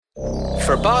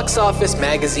For Box Office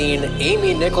Magazine,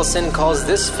 Amy Nicholson calls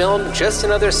this film just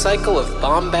another cycle of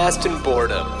bombast and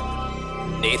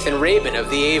boredom. Nathan Rabin of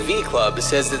the AV Club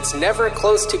says it's never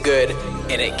close to good,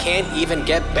 and it can't even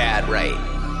get bad right.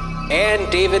 And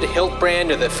David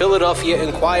Hiltbrand of the Philadelphia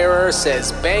Inquirer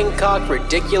says Bangkok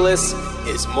Ridiculous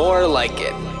is more like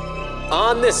it.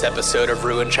 On this episode of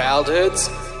Ruined Childhoods,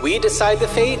 we decide the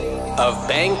fate of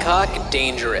Bangkok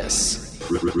Dangerous.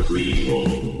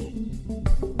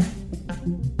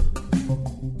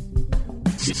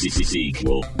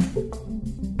 Sequel.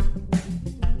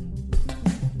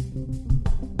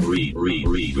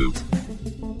 Reboot.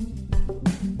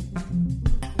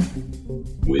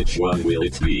 Which one will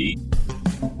it be?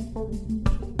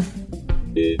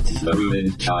 It's the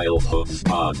Ruined Childhoods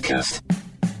podcast.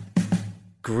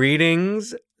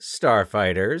 Greetings,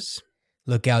 Starfighters.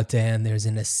 Look out, Dan. There's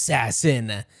an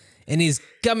assassin, and he's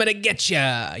coming to get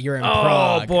ya. You're in Oh,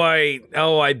 Prague. boy.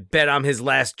 Oh, I bet I'm his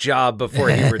last job before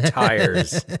he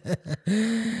retires.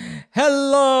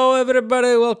 Hello,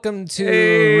 everybody. Welcome to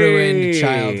Hey. Ruined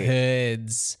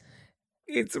Childhoods.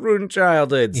 It's Ruined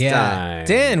Childhoods time.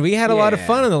 Dan, we had a lot of Yeah.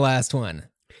 fun in the last one.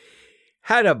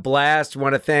 Had a blast.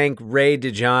 Want to thank Ray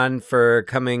DeJohn for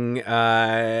coming,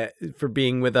 for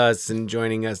being with us and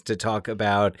joining us to talk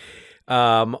about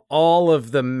all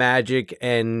of the magic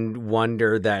and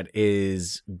wonder that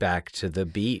is Back to the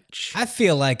Beach. I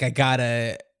feel like I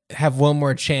gotta have one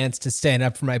more chance to stand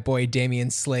up for my boy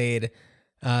Damian Slade,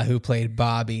 who played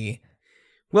Bobby.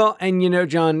 Well, and you know,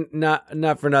 John,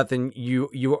 not for nothing,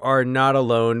 you are not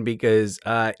alone, because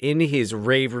in his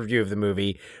rave review of the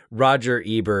movie, Roger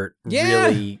Ebert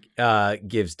really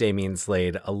gives Damian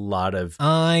Slade a lot of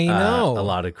I know. a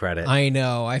lot of credit. I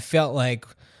know. I felt like,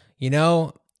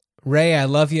 Ray, I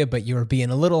love you, but you were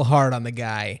being a little hard on the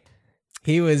guy.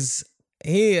 He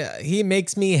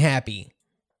makes me happy.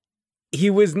 He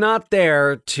was not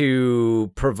there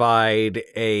to provide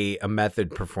a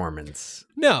method performance.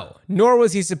 No, nor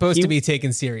was he supposed to be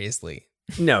taken seriously.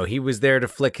 No, he was there to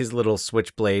flick his little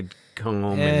switchblade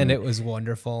comb, And it was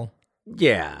wonderful.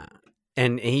 yeah.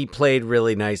 And he played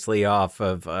really nicely off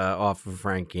of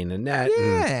Frankie and Annette.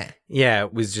 Yeah. Yeah,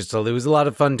 it was it was a lot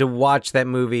of fun to watch that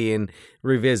movie and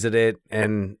revisit it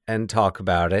and talk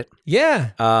about it. Yeah.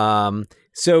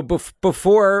 So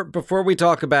before we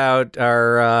talk about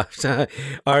our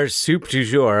our soup du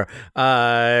jour,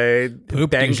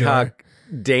 Bangkok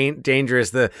Dangerous,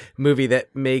 the movie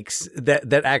that makes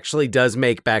that actually does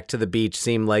make Back to the Beach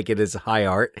seem like it is high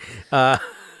art.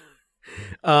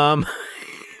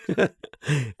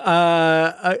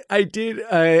 I did,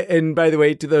 and by the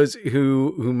way, to those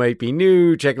who might be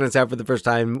new, checking us out for the first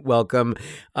time, welcome.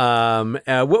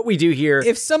 What we do here,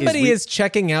 If somebody is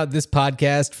checking out this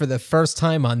podcast for the first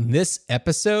time on this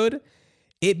episode,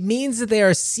 it means that they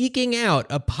are seeking out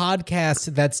a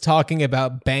podcast that's talking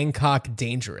about Bangkok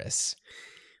Dangerous.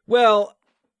 well,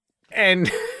 and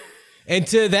And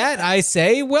to that, I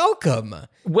say welcome.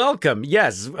 welcome.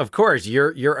 Yes, of course.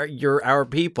 You're our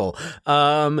people.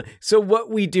 So what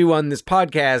we do on this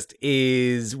podcast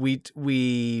is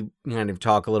we kind of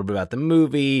talk a little bit about the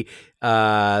movie,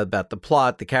 about the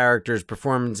plot, the characters,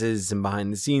 performances, and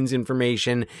behind the scenes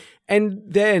information. And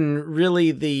then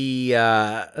really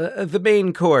the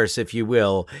main course, if you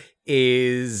will,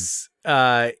 is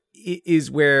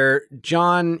where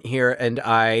John here and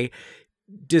I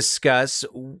discuss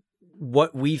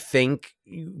what we think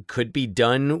could be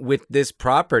done with this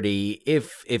property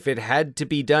if it had to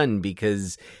be done,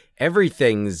 because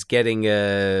everything's getting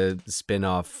a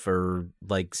spin-off for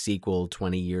like sequel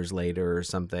 20 years later or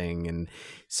something. And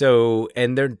so,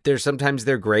 and they're sometimes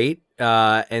they're great,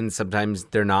 and sometimes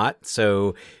they're not.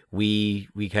 So we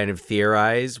kind of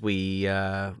theorize, we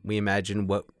imagine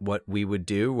what we would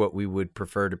do, what we would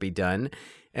prefer to be done.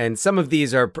 And some of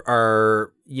these are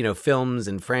films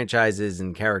and franchises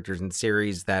and characters and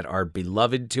series that are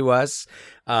beloved to us.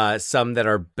 Some that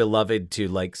are beloved to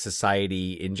like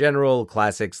society in general.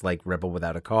 Classics like Rebel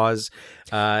Without a Cause.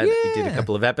 We did a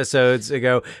couple of episodes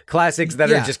ago. Classics that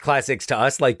are just classics to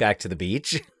us, like Back to the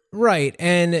Beach. Right.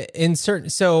 And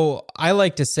so I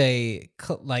like to say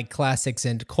like classics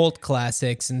and cult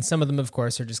classics, and some of them, of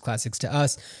course, are just classics to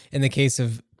us. In the case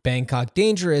of Bangkok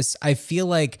Dangerous, I feel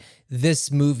like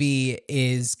this movie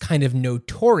is kind of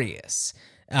notorious.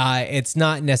 It's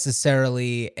not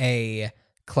necessarily a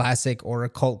classic or a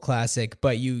cult classic,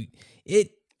 but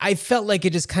I felt like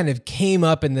it just kind of came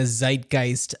up in the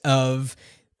zeitgeist of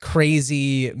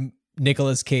crazy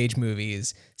Nicolas Cage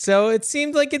movies. So it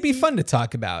seemed like it'd be fun to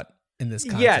talk about in this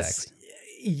context.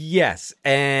 Yes,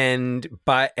 and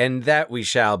that we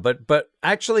shall. But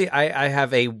actually, I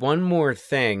have one more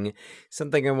thing,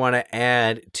 something I want to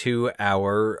add to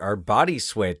our body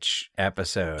switch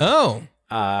episode. Oh,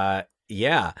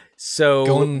 yeah. So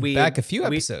going back a few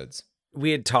episodes.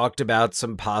 We had talked about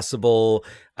some possible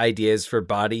ideas for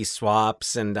body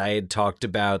swaps, and I had talked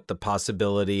about the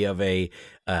possibility of a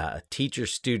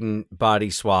teacher-student body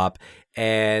swap.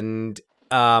 And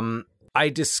I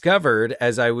discovered,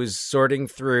 as I was sorting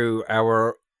through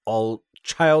our all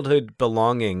childhood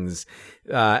belongings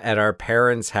at our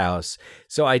parents' house,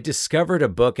 so I discovered a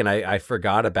book, and I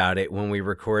forgot about it when we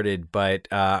recorded, but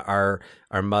our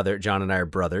mother, John and I are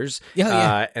brothers,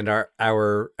 and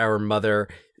our mother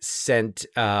sent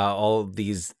all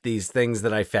these things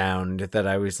that I found that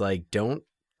I was like, don't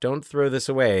throw this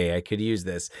away. I could use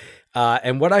this.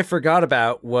 And what I forgot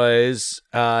about was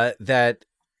that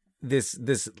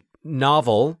this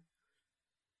novel,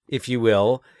 if you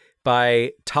will,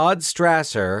 by Todd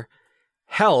Strasser,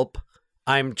 Help,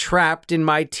 I'm Trapped in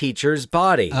My Teacher's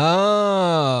Body.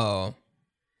 Oh,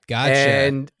 gotcha.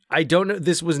 And I don't know.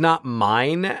 This was not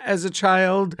mine as a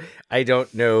child. I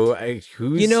don't know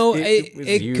who's.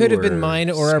 It could have been mine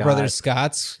or Scott. our brother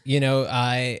Scott's.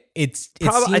 I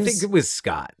think it was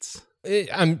Scott's.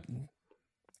 I'm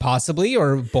possibly,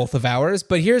 or both of ours.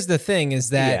 But here's the thing: is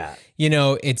that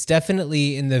it's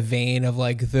definitely in the vein of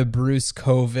like the Bruce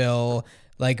Coville,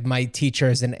 like my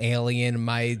teacher's an alien,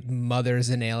 my mother's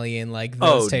an alien, like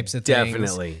those types of things.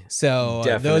 Definitely. So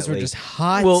those were just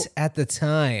hot at the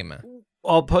time.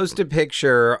 I'll post a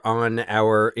picture on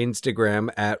our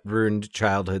Instagram at Ruined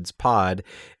Childhoods Pod,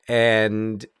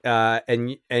 and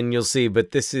you'll see. But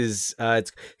this is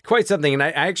it's quite something, and I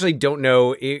actually don't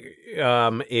know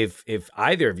if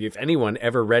either of you, if anyone,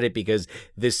 ever read it, because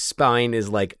this spine is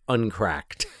like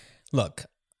uncracked. Look,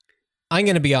 I'm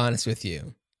gonna be honest with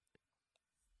you.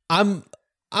 I'm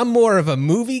more of a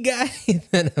movie guy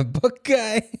than a book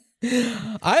guy.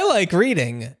 I like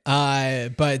reading,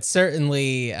 but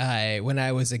certainly when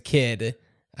I was a kid,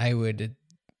 I would,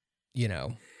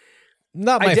 not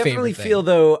my favorite I definitely thing. feel,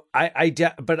 though,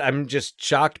 but I'm just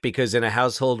shocked because in a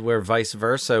household where vice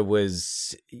versa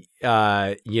was,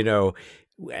 held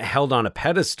on a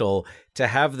pedestal, to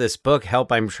have this book,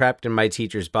 Help, I'm Trapped in My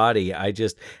Teacher's Body,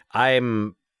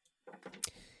 I'm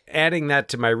adding that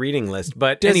to my reading list.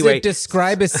 But anyway. Does it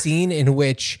describe a scene in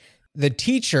which the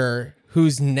teacher...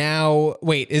 who's now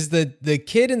is the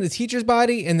kid in the teacher's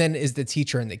body, and then is the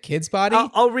teacher in the kid's body?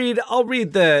 I'll read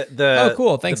the oh,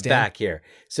 cool. Thanks, the Dan. back here.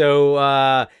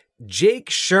 So Jake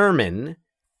Sherman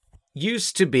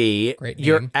used to be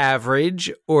your average,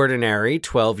 ordinary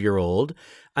 12-year-old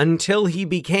until he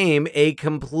became a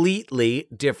completely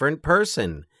different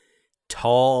person.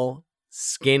 Tall,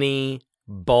 skinny,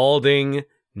 balding,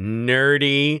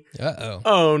 nerdy. Uh-oh.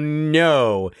 Oh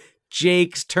no.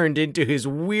 Jake's turned into his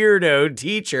weirdo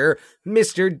teacher,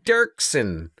 Mr.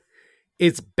 Dirksen.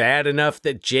 It's bad enough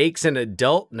that Jake's an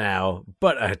adult now,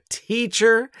 but a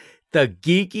teacher? The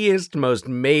geekiest, most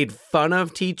made fun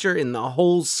of teacher in the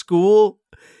whole school?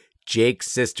 Jake's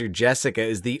sister Jessica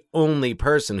is the only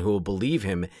person who will believe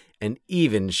him, and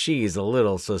even she's a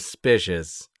little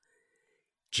suspicious.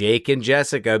 Jake and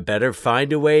Jessica better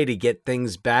find a way to get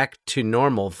things back to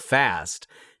normal fast.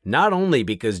 Not only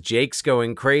because Jake's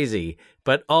going crazy,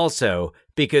 but also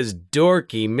because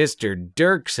dorky Mr.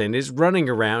 Dirksen is running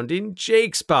around in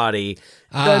Jake's body.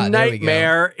 The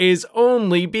nightmare is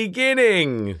only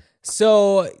beginning.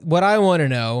 So what I want to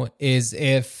know is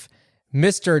if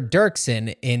Mr.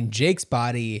 Dirksen in Jake's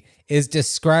body is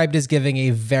described as giving a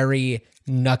very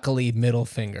knuckly middle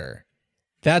finger.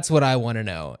 That's what I want to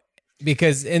know.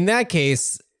 Because in that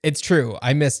case, it's true.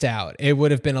 I missed out. It would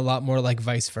have been a lot more like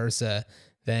vice versa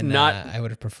than I would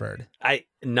have preferred.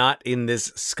 Not in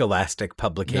this Scholastic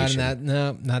publication.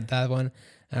 Not that one.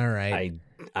 All right.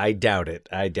 I doubt it.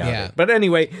 It. But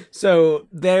anyway, so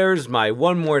there's my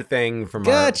one more thing from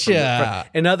Gotcha.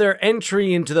 Another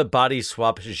entry into the body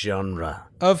swap genre.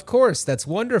 Of course, that's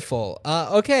wonderful.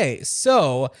 Okay,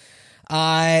 so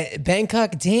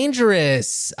Bangkok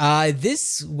Dangerous.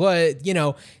 This was,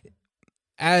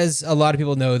 as a lot of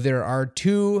people know, there are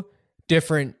two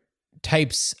different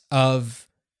types of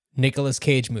Nicolas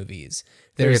Cage movies.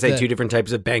 There's two different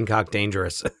types of Bangkok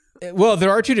Dangerous. Well, there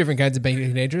are two different kinds of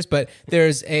Bangkok Dangerous, but there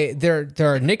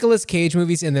are Nicolas Cage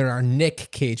movies and there are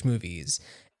Nick Cage movies.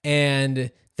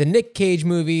 And the Nick Cage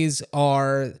movies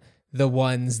are the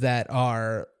ones that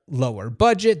are lower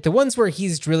budget, the ones where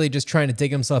he's really just trying to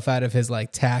dig himself out of his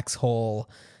like tax hole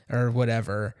or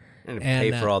whatever. And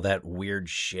pay for all that weird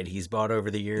shit he's bought over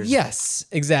the years. Yes,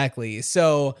 exactly.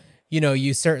 So,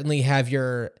 you certainly have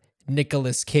your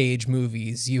Nicolas Cage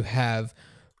movies. You have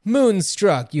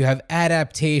Moonstruck, you have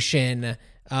Adaptation,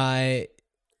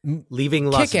 Leaving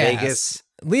Las Kick-Ass, Vegas.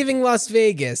 Leaving Las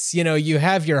Vegas. You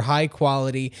have your high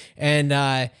quality, and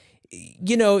I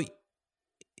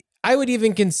would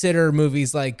even consider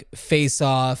movies like Face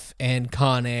Off and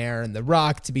Con Air and The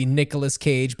Rock to be Nicolas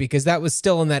Cage, because that was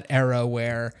still in that era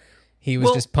where he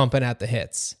was just pumping out the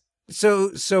hits.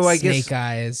 So I guess Snake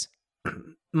Eyes.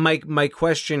 my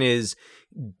question is,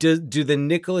 do the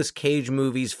Nicolas Cage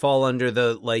movies fall under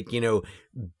the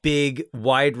big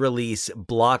wide release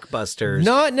blockbusters?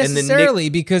 Not necessarily,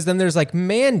 because then there's like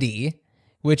Mandy,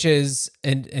 which is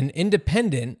an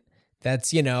independent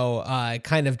that's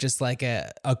kind of just like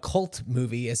a cult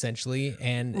movie essentially,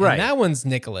 and that one's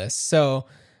Nicolas. So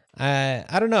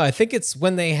I don't know. I think it's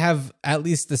when they have at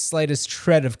least the slightest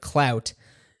shred of clout.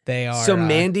 They are. So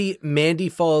Mandy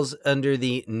falls under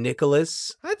the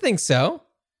Nicolas. I think so.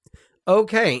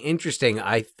 Okay, interesting.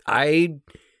 I'd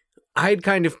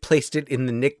kind of placed it in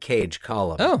the Nick Cage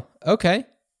column. Oh, okay.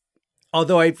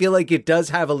 Although I feel like it does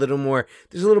have there's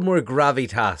a little more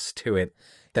gravitas to it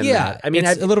than that. I mean,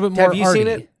 it's a little bit more have you arty. seen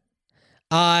it?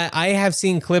 I have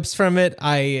seen clips from it.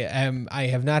 I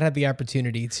have not had the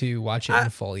opportunity to watch it in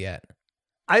full yet.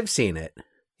 I've seen it.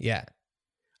 Yeah.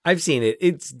 I've seen it.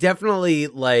 It's definitely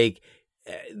like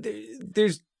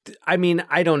there's. I mean,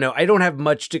 I don't know. I don't have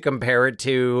much to compare it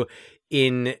to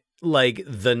in like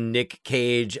the Nick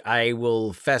Cage. I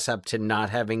will fess up to not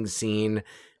having seen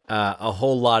a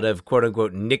whole lot of quote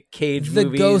unquote Nick Cage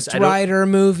movies. The Ghost Rider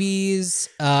movies.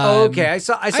 Okay, I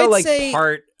saw like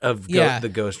part of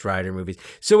the Ghost Rider movies.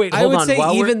 So wait, hold on. I would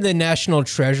say even the National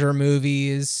Treasure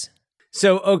movies.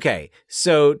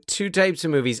 So two types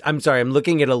of movies. I'm sorry, I'm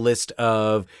looking at a list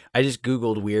of. I just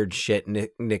Googled weird shit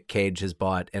Nick Cage has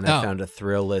bought, and I found a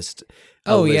thrill list.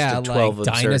 List of 12 like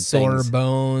dinosaur things.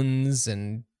 bones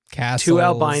and castles. 2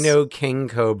 albino king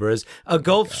cobras. A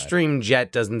Gulfstream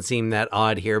jet doesn't seem that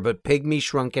odd here, but pygmy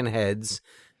shrunken heads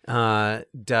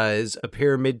does. A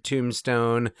pyramid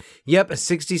tombstone. Yep, a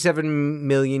 67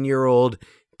 million year old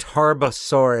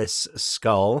Tarbosaurus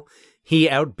skull. He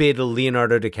outbid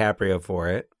Leonardo DiCaprio for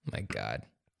it. My God.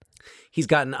 He's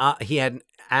got he has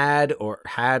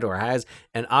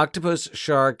an octopus,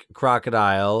 shark,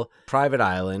 crocodile, private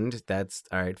island. That's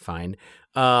all right, fine.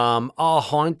 A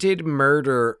haunted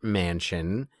murder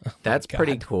mansion. That's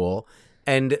pretty cool.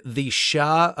 And the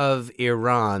Shah of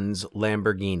Iran's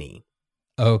Lamborghini.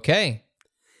 Okay.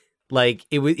 Like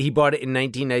he bought it in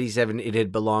 1997. It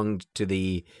had belonged to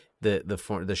the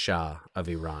Shah of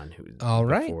Iran, who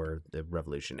before the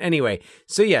revolution. Anyway,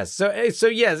 so yes,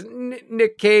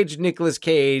 Nick Cage, Nicolas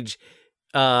Cage,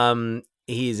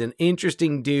 he's an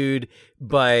interesting dude,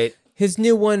 but his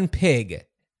new one, Pig,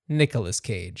 Nicolas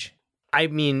Cage. I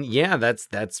mean, yeah, that's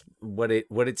what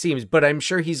it seems, but I'm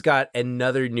sure he's got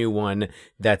another new one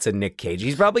that's a Nick Cage.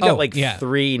 He's probably got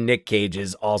 3 Nick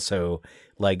Cages also,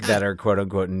 like that are quote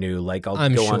unquote new. Like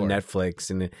I'm go on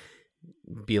Netflix and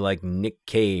be like Nick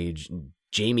Cage,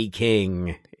 Jamie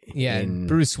King, and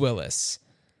Bruce Willis,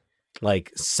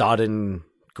 like Sodden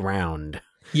Ground.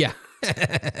 Yeah.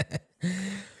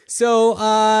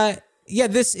 So,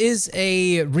 this is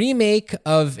a remake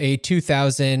of a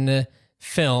 2000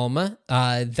 film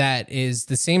that is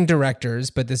the same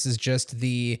directors, but this is just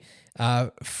the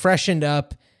freshened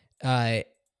up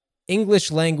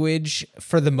English language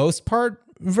for the most part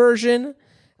version.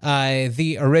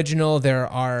 The original, there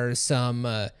are some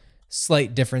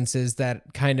slight differences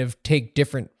that kind of take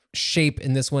different shape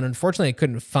in this one. Unfortunately, I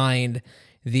couldn't find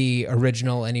the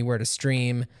original anywhere to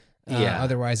stream.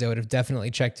 Otherwise, I would have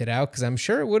definitely checked it out because I'm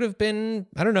sure it would have been,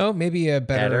 I don't know, maybe a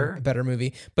better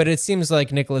movie. But it seems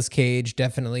like Nicolas Cage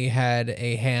definitely had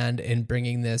a hand in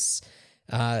bringing this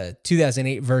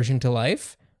 2008 version to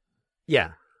life.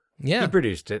 Yeah. Yeah. He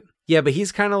produced it. Yeah, but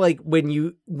he's kind of like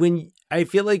I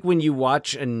feel like when you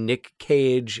watch a Nick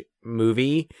Cage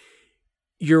movie,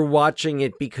 you're watching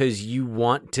it because you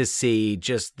want to see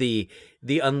just the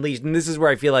unleashed. And this is where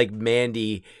I feel like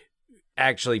Mandy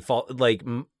actually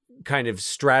kind of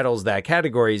straddles that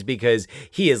categories because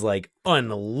he is like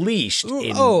unleashed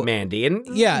in Mandy. And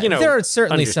there are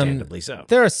certainly understandably so.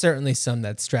 There are certainly some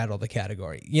that straddle the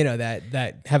category,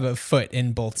 that have a foot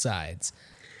in both sides.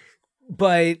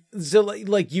 But so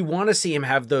like you want to see him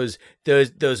have those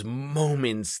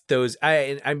moments. Those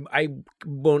I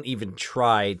won't even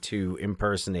try to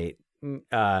impersonate.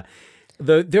 There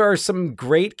are some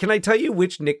great. Can I tell you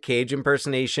which Nick Cage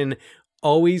impersonation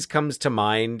always comes to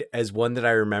mind as one that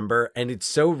I remember? And it's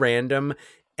so random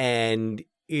and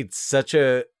it's such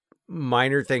a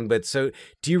minor thing. But so,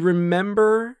 do you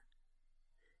remember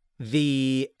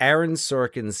the Aaron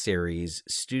Sorkin series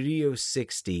Studio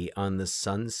 60 on the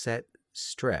Sunset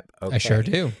Strip. Okay. I sure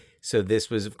do. So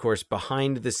this was, of course,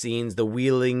 behind the scenes, the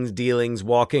wheelings, dealings,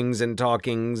 walkings, and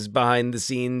talkings behind the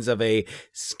scenes of a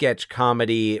sketch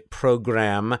comedy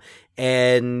program.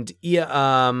 And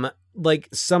yeah, like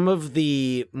some of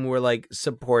the more like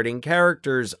supporting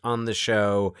characters on the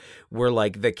show were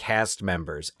like the cast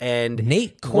members. And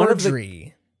Nate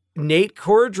Cordry. Nate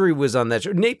Cordry was on that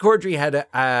show. Nate Cordry had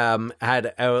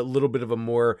a little bit of a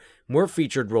more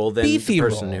featured role than Beefy the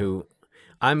person role. who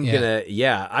I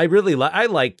really I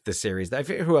liked the series. I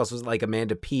forget who else was, like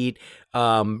Amanda Peet,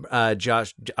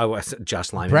 Josh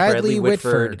Lyman, Bradley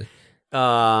Whitford,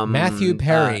 Matthew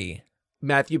Perry.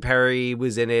 Matthew Perry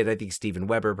was in it. I think Steven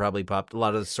Weber probably popped. A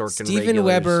lot of the Sorkin Steven regulars.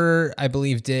 Weber, I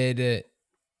believe, did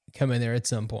come in there at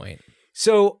some point.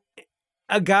 So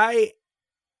a guy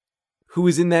who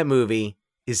was in that movie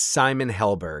is Simon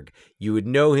Helberg. You would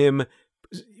know him.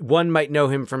 One might know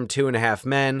him from 2.5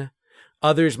 Men.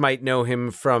 Others might know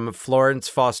him from Florence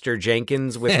Foster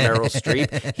Jenkins with Meryl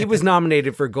Streep. He was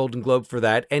nominated for a Golden Globe for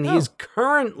that, and he is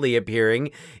currently appearing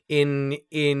in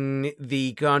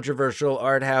the controversial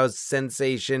art house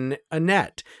sensation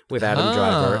Annette with Adam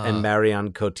Driver and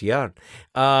Marion Cotillard.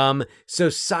 So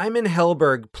Simon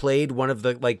Helberg played one of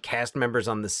the like cast members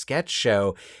on the sketch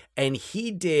show, and he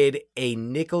did a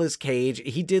Nicolas Cage.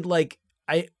 He did like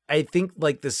I think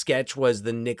like the sketch was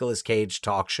the Nicolas Cage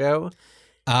talk show.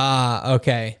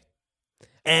 Okay.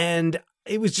 And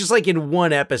it was just like in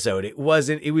one episode. It was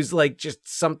like just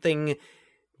something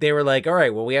they were like, all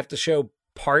right, well, we have to show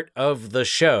part of the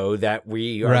show that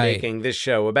we are making this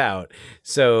show about.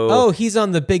 So, he's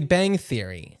on the Big Bang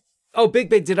Theory. Oh, Big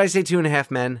Bang. Did I say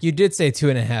 2.5 Men? You did say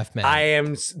 2.5 Men.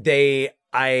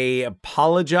 I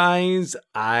apologize.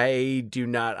 I do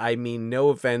not, I mean, no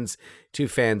offense to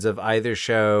fans of either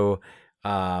show.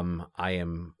 I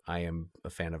am a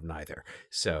fan of neither.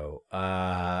 So,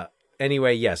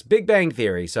 anyway, yes, Big Bang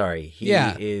Theory. Sorry. He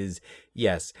is,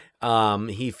 yes.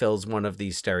 He fills one of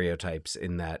these stereotypes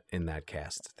in that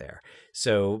cast there.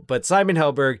 So, but Simon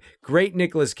Helberg, great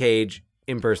Nicolas Cage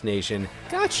impersonation.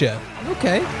 Gotcha.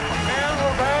 Okay. And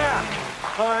we're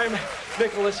back. I'm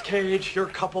Nicolas Cage, your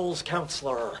couples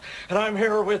counselor. And I'm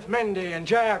here with Mindy and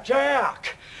Jack.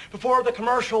 Jack, before the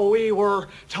commercial, we were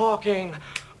talking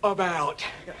about.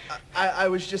 I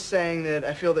was just saying that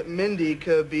I feel that Mindy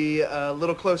could be a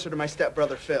little closer to my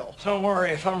stepbrother Phil. Don't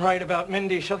worry, if I'm right about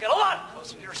Mindy, she'll get a lot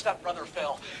closer to your stepbrother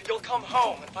Phil. You'll come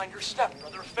home and find your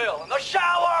stepbrother Phil in the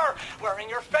shower, wearing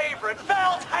your favorite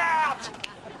felt hat.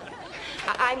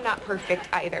 I'm not perfect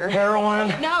either. Heroin?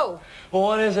 No. Well,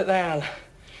 what is it then?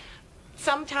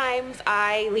 Sometimes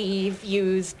I leave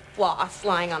used floss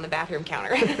lying on the bathroom counter.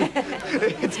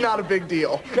 It's not a big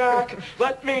deal. Jack,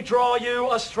 let me draw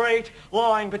you a straight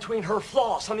line between her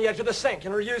floss on the edge of the sink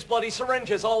and her used bloody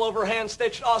syringes all over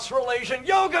hand-stitched Australasian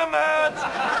yoga mats.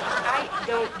 I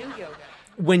don't do yoga.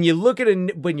 When you look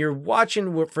at when you're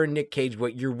watching for Nick Cage,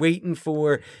 what you're waiting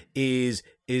for is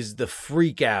the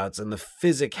freakouts and the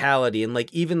physicality and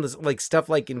like even like stuff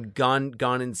like in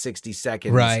Gone in 60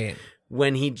 Seconds. Right.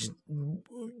 When he,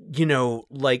 you know,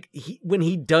 like when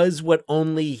he does what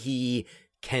only he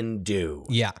can do.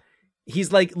 Yeah.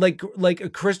 He's like a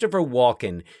Christopher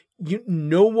Walken.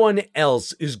 No one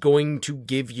else is going to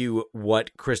give you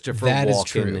what Christopher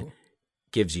Walken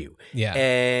gives you. Yeah.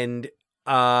 And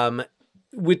I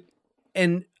wish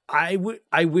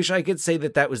I could say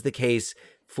that was the case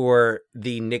for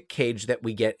the Nick Cage that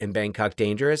we get in Bangkok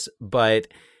Dangerous, but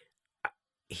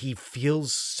he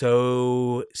feels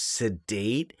so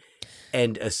sedate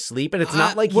and asleep, and it's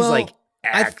not like he's like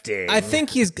acting. I think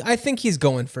he's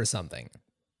going for something.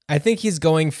 I think he's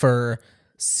going for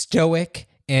stoic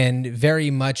and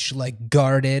very much like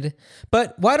guarded.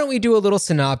 But why don't we do a little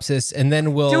synopsis and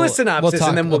then we'll do a synopsis talk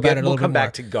and then we'll come back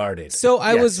more. to guarded. So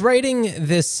I was writing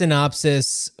this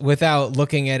synopsis without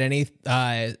looking at any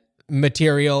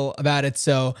material about it.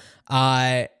 So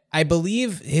I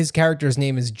believe his character's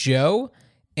name is Joe.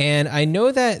 And I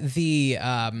know that the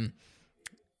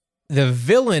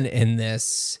villain in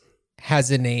this has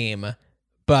a name,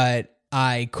 but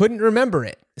I couldn't remember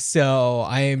it. So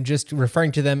I am just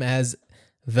referring to them as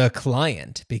the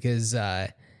client because,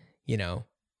 they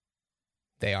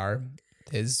are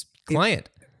his client.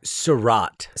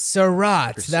 Surat.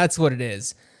 That's what it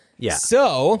is. Yeah.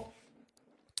 So,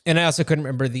 and I also couldn't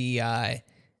remember the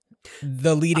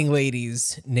leading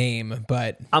lady's name,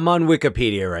 but I'm on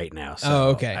Wikipedia right now. So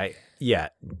okay.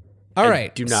 All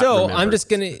right. Do not so remember.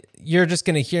 you're just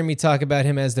gonna hear me talk about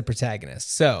him as the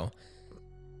protagonist. So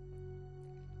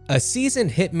A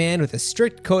seasoned hitman with a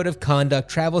strict code of conduct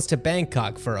travels to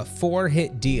Bangkok for a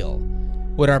 4-hit deal.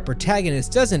 What our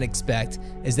protagonist doesn't expect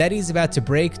is that he's about to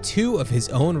break 2 of his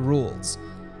own rules.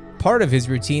 Part of his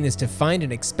routine is to find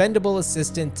an expendable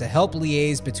assistant to help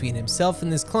liaise between himself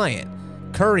and his client,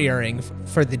 couriering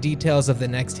for the details of the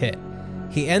next hit.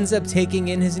 He ends up taking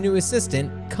in his new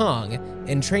assistant, Kong,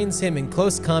 and trains him in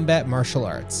close combat martial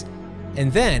arts.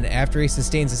 And then, after he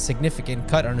sustains a significant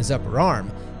cut on his upper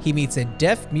arm, he meets a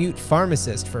deaf-mute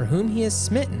pharmacist for whom he is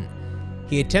smitten.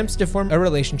 He attempts to form a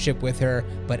relationship with her,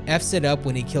 but F's it up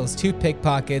when he kills 2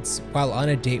 pickpockets while on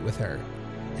a date with her.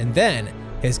 And then,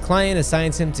 his client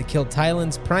assigns him to kill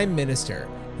Thailand's prime minister,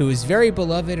 who is very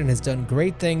beloved and has done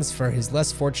great things for his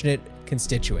less fortunate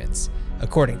constituents,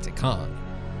 according to Kong.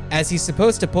 As he's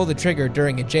supposed to pull the trigger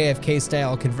during a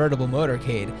JFK-style convertible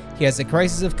motorcade, he has a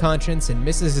crisis of conscience and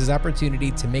misses his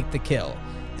opportunity to make the kill.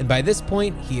 And by this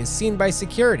point, he is seen by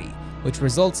security, which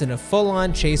results in a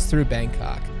full-on chase through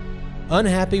Bangkok.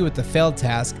 Unhappy with the failed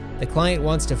task, the client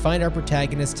wants to find our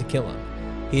protagonist to kill him.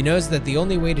 He knows that the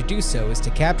only way to do so is to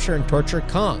capture and torture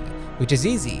Kong, which is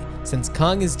easy, since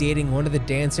Kong is dating one of the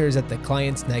dancers at the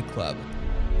client's nightclub.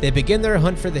 They begin their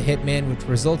hunt for the hitman, which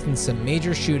results in some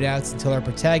major shootouts until our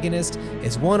protagonist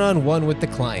is one-on-one with the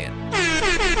client.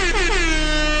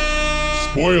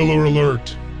 Spoiler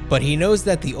alert! But he knows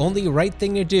that the only right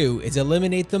thing to do is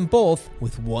eliminate them both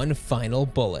with one final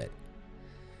bullet.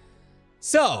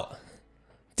 So,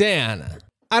 Dan,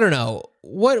 I don't know,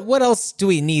 what else do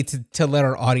we need to let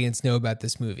our audience know about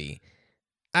this movie?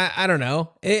 I don't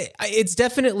know. It's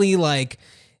definitely like,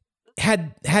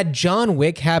 had John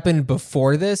Wick happened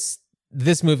before this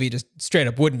movie just straight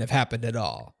up wouldn't have happened at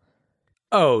all.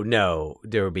 Oh, no,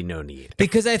 there would be no need.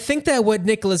 Because I think that what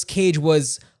Nicolas Cage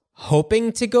was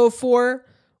hoping to go for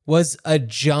was a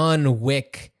John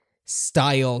Wick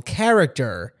style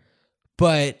character,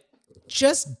 but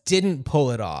just didn't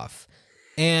pull it off.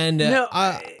 And No,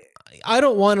 I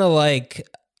don't want to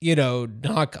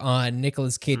knock on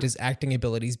Nicolas Cage's acting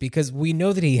abilities because we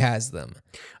know that he has them.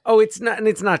 Oh, it's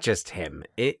not just him.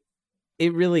 It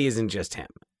really isn't just him.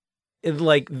 The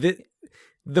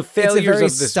failures it's a very of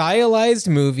this stylized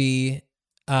movie,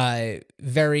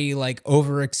 very like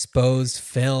overexposed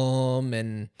film,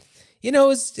 and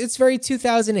it's very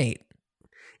 2008.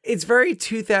 It's very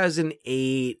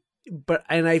 2008,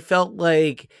 and I felt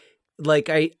like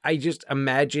I just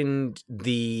imagined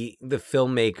the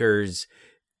filmmakers.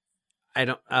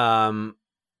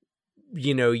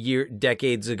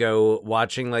 Decades ago,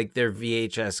 watching like their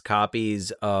VHS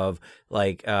copies of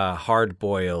like Hard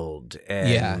Boiled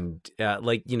and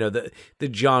the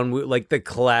John Woo, like the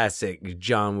classic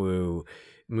John Woo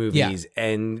movies,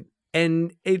 and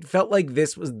it felt like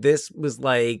this was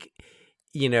like,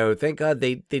 thank God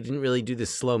they didn't really do the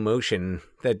slow motion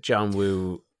that John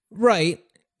Woo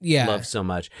loves so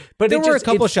much. But there were a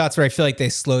couple shots where I feel like they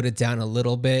slowed it down a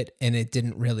little bit and it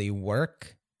didn't really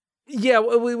work. Yeah,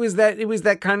 it was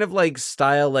that kind of like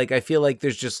style. Like I feel like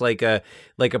there's just like a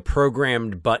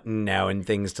programmed button now and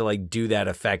things to like do that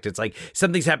effect. It's like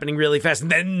something's happening really fast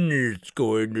and then it's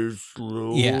going to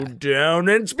slow down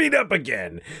and speed up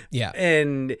again. Yeah.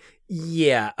 And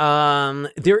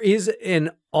there is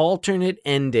an alternate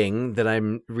ending that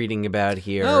I'm reading about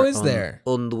here. Oh, is there?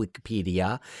 On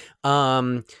Wikipedia.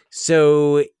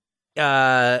 So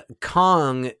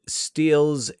Kong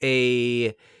steals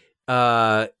a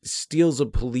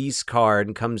police car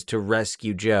and comes to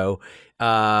rescue Joe.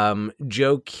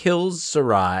 Joe kills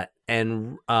Surratt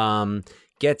and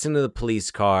gets into the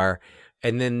police car,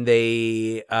 and then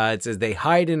it says they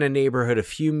hide in a neighborhood a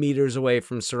few meters away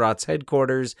from Surratt's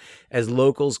headquarters. As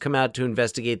locals come out to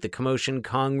investigate the commotion,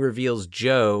 Kong reveals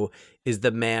Joe is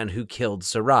the man who killed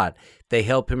Surratt. They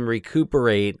help him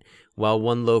recuperate, while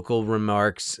one local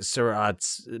remarks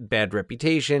Surratt's bad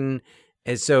reputation.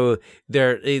 And so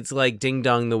it's like Ding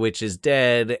Dong, the witch is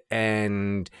dead,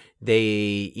 and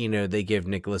they give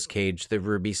Nicolas Cage the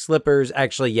ruby slippers.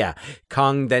 Actually,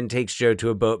 Kong then takes Joe to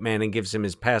a boatman and gives him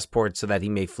his passport so that he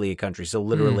may flee a country. So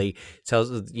literally tells,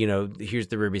 here's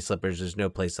the ruby slippers. There's no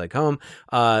place like home.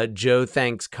 Joe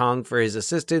thanks Kong for his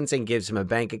assistance and gives him a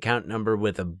bank account number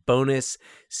with a bonus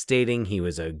stating he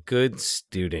was a good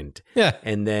student. Yeah.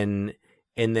 And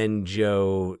then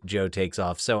Joe takes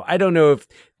off. So I don't know if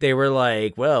they were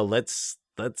like, well, let's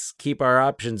keep our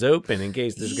options open in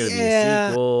case there's going to be a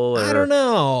sequel. I don't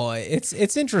know.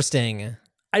 It's interesting.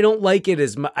 I don't like it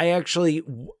as much.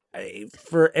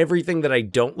 For everything that I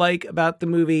don't like about the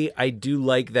movie, I do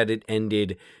like that it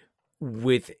ended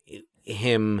with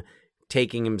him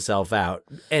taking himself out.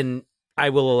 And I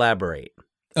will elaborate.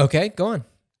 Okay, go on.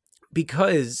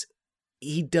 Because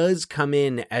he does come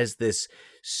in as this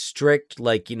strict,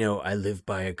 like, you know, I live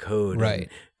by a code. Right.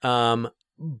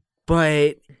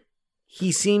 But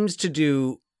he seems to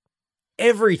do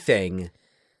everything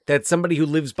that somebody who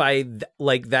lives by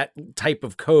like that type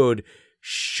of code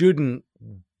shouldn't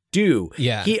do.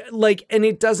 Yeah. He like, and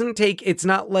it doesn't take, it's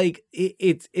not like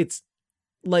it's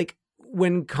like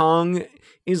when Kong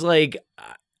is like,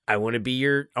 I want to be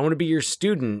your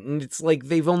student. And it's like,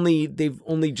 they've only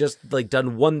just like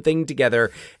done one thing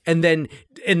together. And then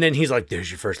he's like,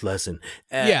 there's your first lesson.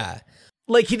 Yeah.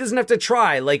 Like, he doesn't have to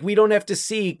try. Like, we don't have to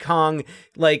see Kong,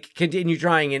 like, continue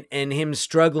trying and him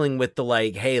struggling with the,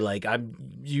 like, hey, like, I'm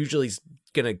usually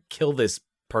gonna kill this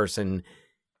person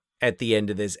at the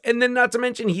end of this. And then, not to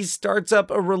mention, he starts up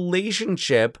a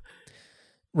relationship.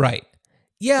 Right.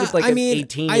 Yeah, with, like, an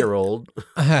 18-year-old.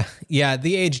 Yeah,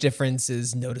 the age difference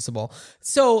is noticeable.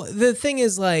 So, the thing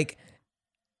is, like,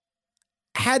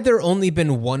 had there only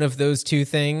been one of those two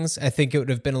things, I think it would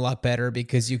have been a lot better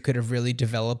because you could have really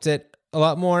developed it a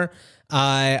lot more.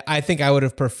 I think I would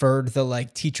have preferred the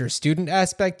like teacher student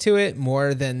aspect to it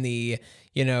more than the,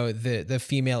 you know, the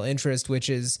female interest, which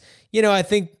is, you know, I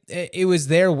think it was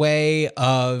their way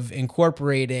of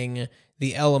incorporating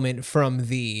the element from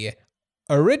the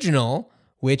original,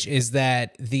 which is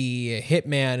that the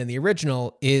hitman in the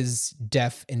original is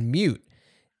deaf and mute.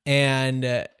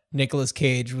 And Nicolas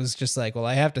Cage was just like, well,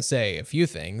 I have to say a few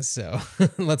things, so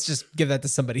let's just give that to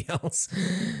somebody else.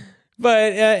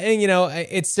 But, and you know,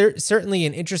 it's certainly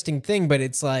an interesting thing, but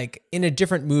it's like in a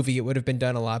different movie, it would have been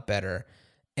done a lot better.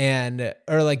 And,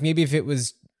 or like maybe if it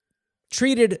was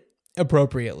treated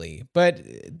appropriately, but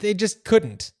they just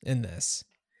couldn't in this.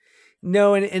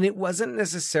 No, and it wasn't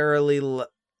necessarily,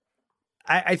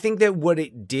 I think that what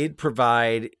it did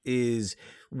provide is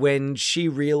when she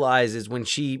realizes, when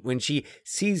she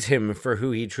sees him for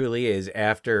who he truly is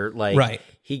after like right.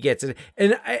 he gets it.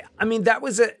 And I mean, that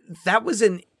was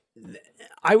an,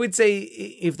 I would say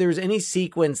if there's any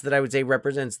sequence that I would say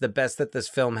represents the best that this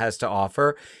film has to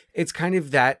offer, it's kind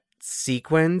of that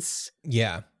sequence.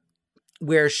 Yeah.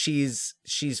 Where she's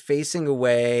facing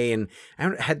away and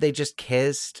had they just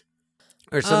kissed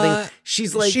or something?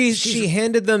 She's like, she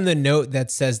handed them the note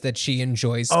that says that she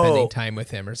enjoys spending time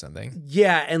with him or something.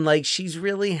 Yeah. And like, she's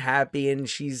really happy and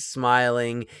she's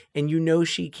smiling and you know,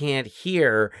 she can't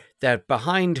hear that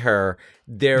behind her,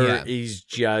 there is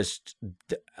just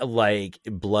like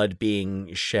blood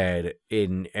being shed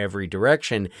in every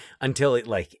direction until it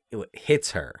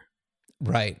hits her.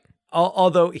 Right.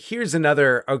 Although here's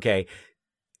another, okay,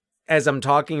 as I'm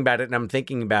talking about it and I'm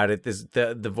thinking about it,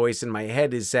 the voice in my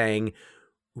head is saying,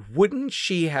 wouldn't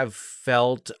she have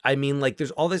felt, I mean, like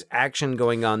there's all this action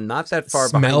going on, not that far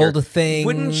behind her. Smelled things.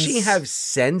 Wouldn't she have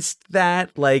sensed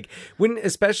that? Like,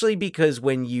 especially because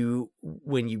when you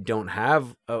don't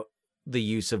have the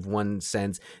use of one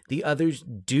sense, the others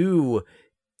do.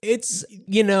 It's,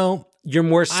 you know, you're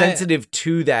more sensitive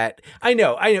to that. I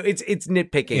know it's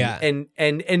nitpicking. Yeah. And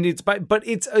it's, but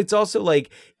it's also like,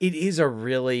 it is a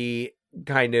really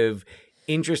kind of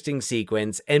interesting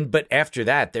sequence, but after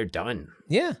that they're done.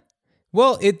 Yeah.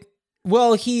 Well,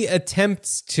 he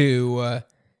attempts to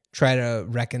try to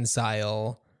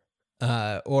reconcile,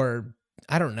 or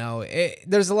I don't know.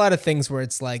 There's a lot of things where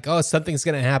it's like, oh, something's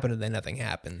going to happen, and then nothing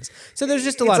happens. So there's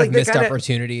just a lot of missed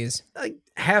opportunities. Like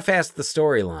half-assed the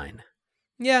storyline.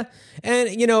 Yeah,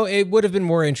 and you know, it would have been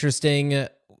more interesting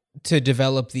to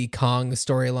develop the Kong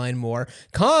storyline more.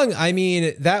 Kong, I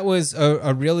mean, that was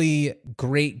a really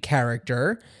great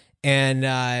character, and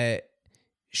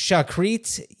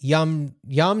Shakrit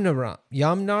Yamnarm.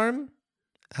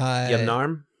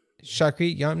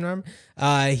 Shakrit Yamnarm.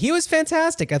 He was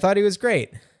fantastic. I thought he was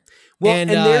great. Well, and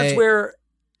there's where.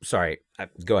 Sorry,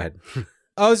 go ahead.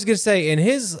 I was going to say, in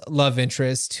his love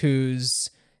interest, whose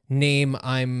name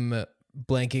I'm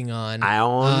blanking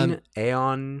on,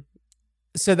 Aeon.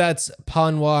 So that's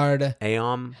Panward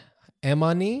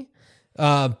Amani.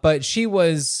 But she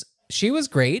was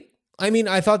great. I mean,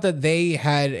 I thought that they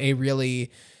had a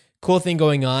really cool thing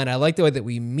going on. I like the way that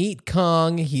we meet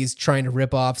Kong. He's trying to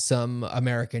rip off some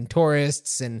American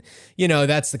tourists. And, you know,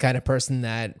 that's the kind of person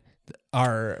that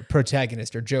our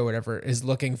protagonist, or Joe, whatever, is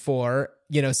looking for.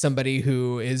 You know, somebody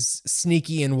who is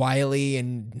sneaky and wily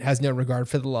and has no regard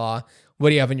for the law. What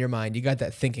do you have in your mind? You got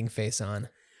that thinking face on.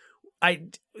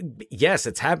 Yes,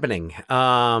 it's happening.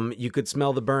 You could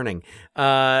smell the burning.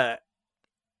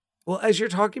 Well, as you're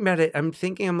talking about it, I'm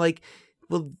like,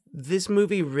 well, this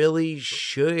movie really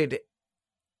should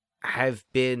have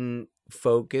been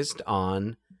focused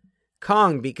on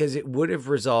Kong, because it would have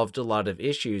resolved a lot of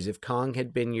issues. If Kong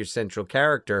had been your central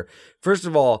character, first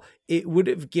of all, it would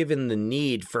have given the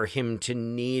need for him to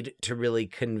need to really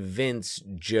convince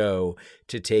Joe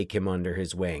to take him under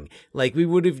his wing. Like, we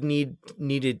would have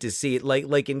needed to see it,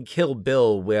 like in Kill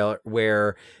Bill,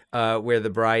 where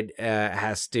the bride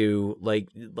has to like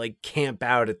camp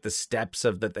out at the steps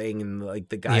of the thing, and like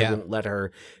the guy won't let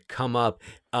her come up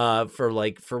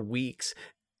for weeks.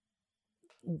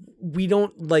 We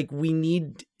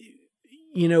need,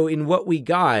 in what we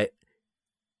got,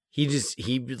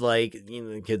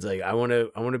 the kid's like, I want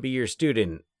to be your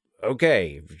student.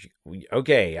 Okay.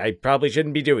 I probably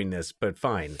shouldn't be doing this, but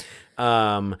fine.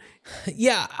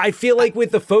 I feel like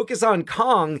with the focus on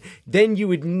Kong, then it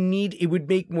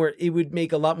would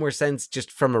make a lot more sense just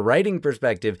from a writing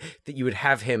perspective that you would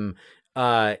have him,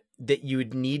 that you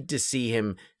would need to see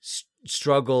him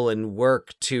struggle and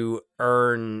work to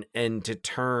earn and to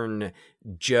turn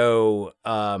Joe,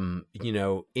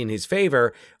 in his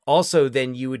favor. Also,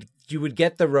 then you would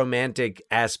get the romantic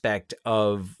aspect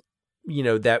of,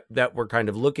 that we're kind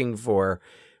of looking for,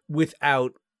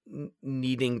 without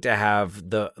needing to have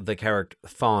the character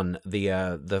Thawne,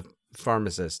 the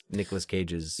pharmacist, Nicolas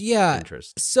Cage's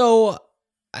interest. So,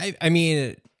 I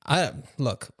mean, I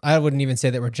wouldn't even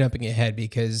say that we're jumping ahead,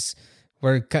 because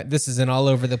this is an all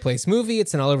over the place movie.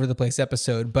 It's an all over the place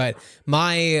episode. But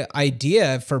my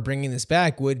idea for bringing this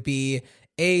back would be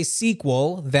a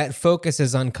sequel that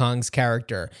focuses on Kong's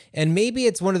character. And maybe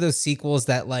it's one of those sequels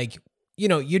that, like,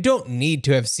 you don't need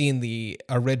to have seen the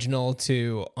original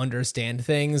to understand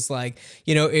things. Like,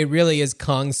 it really is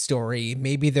Kong's story.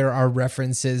 Maybe there are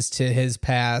references to his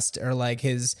past, or like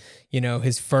his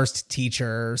first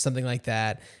teacher or something like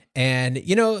that. And,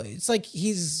 it's like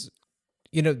he's,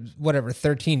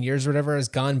 13 years or whatever has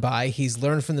gone by. He's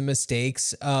learned from the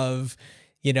mistakes of,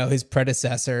 his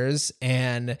predecessors,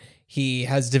 and he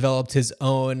has developed his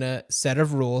own set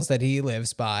of rules that he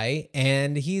lives by,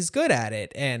 and he's good at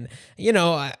it. And,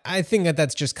 I think that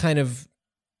that's just kind of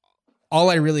all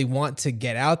I really want to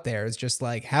get out there, is just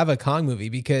like have a Kong movie,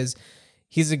 because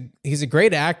he's a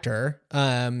great actor.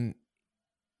 I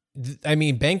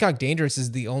mean, Bangkok Dangerous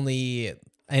is the only,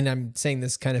 and I'm saying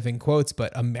this kind of in quotes,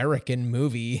 but American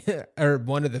movie, or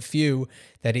one of the few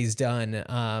that he's done.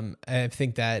 I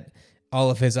think that all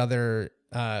of his other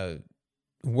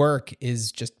work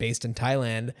is just based in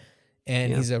Thailand,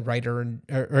 and he's a writer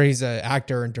or he's an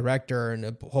actor and director and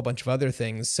a whole bunch of other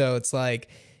things. So it's like,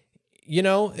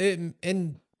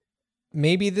 and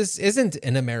maybe this isn't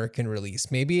an American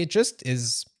release. Maybe it just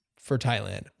is for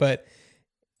Thailand, but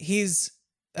he's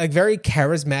a very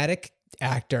charismatic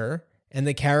actor. And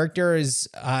the character is,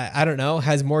 I don't know,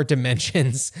 has more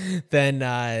dimensions than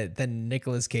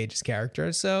Nicolas Cage's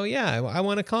character. So yeah, I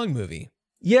want a Kong movie.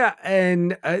 Yeah,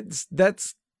 and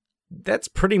that's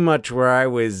pretty much where I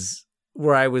was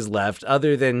left.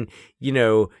 Other than,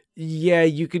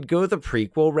 you could go the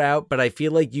prequel route, but I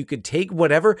feel like you could take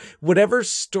whatever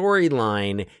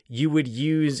storyline you would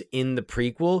use in the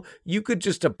prequel, you could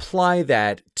just apply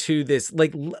that to this.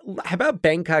 Like, how about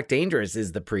Bangkok Dangerous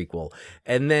is the prequel?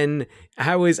 And then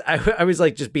I was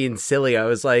like just being silly. I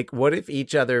was like, what if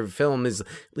each other film is,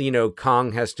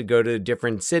 Kong has to go to a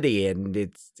different city, and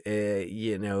it's,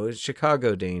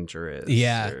 Chicago Dangerous.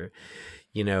 Yeah. Or,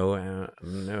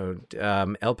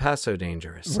 El Paso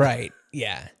Dangerous. Right.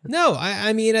 Yeah. No,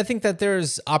 I mean, I think that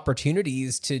there's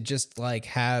opportunities to just like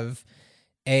have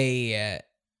a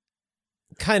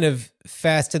kind of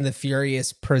Fast and the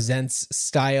Furious Presents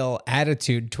style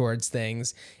attitude towards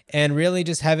things, and really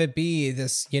just have it be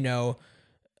this, and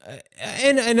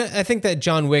I think that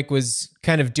John Wick was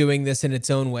kind of doing this in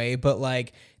its own way, but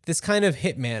like this kind of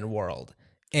Hitman world.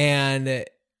 And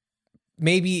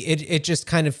maybe it just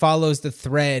kind of follows the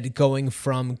thread going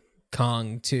from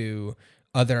Kong to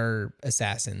other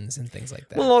assassins and things like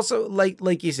that. Well, also,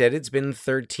 like you said, it's been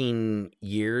 13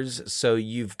 years, so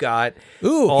you've got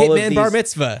all Hitman of these... Bar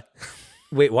Mitzvah.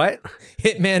 Wait, what?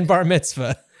 Hitman Bar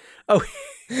Mitzvah. Oh.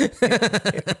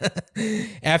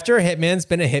 After a hitman's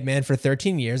been a hitman for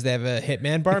 13 years, they have a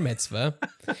Hitman Bar Mitzvah.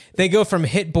 They go from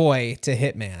hit boy to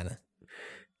hitman.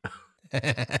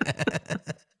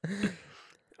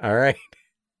 All right.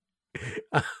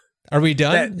 Are we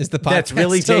done? Is the podcast that's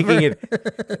really over? Taking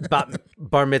it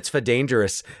Bar Mitzvah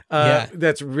Dangerous.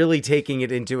 That's really taking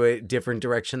it into a different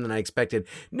direction than I expected.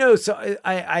 No, so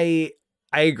I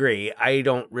agree. I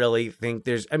don't really think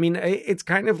there's, I mean, it's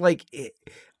kind of like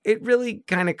it really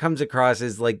kind of comes across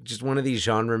as like just one of these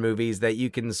genre movies that you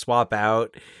can swap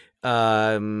out.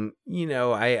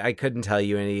 I couldn't tell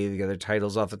you any of the other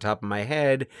titles off the top of my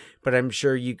head, but I'm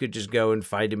sure you could just go and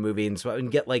find a movie and swap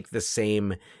and get like the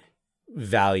same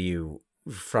value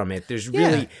from it.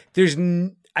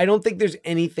 I don't think there's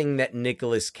anything that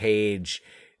Nicolas Cage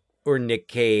or Nick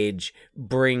Cage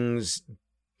brings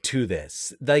to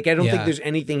this. Like, I don't think there's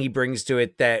anything he brings to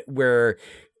it that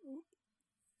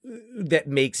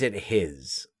makes it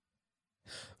his.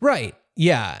 Right.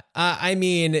 Yeah. I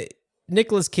mean,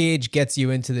 Nicolas Cage gets you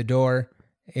into the door.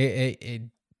 It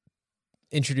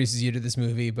introduces you to this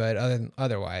movie, but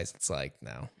otherwise it's like,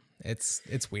 no,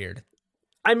 it's weird.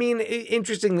 I mean,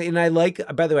 interestingly, and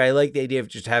by the way, I like the idea of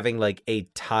just having like a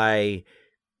Thai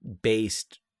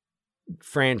based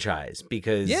franchise,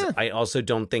 because I also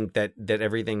don't think that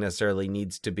everything necessarily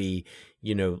needs to be,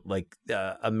 like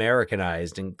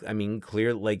Americanized. And I mean,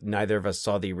 clear, like neither of us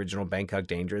saw the original Bangkok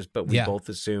Dangerous, but we both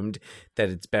assumed that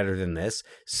it's better than this.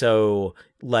 So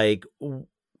like,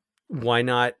 why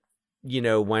not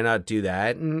do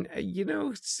that? And,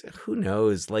 who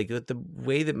knows, like with the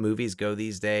way that movies go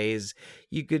these days,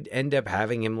 you could end up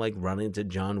having him like run into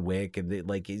John Wick and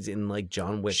like he's in like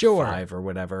John Wick 5 or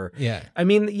whatever. Yeah. I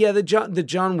mean, the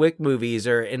John Wick movies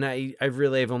are, and I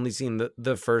really have only seen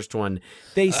the first one.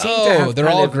 They seem to have they're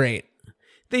all great.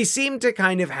 They seem to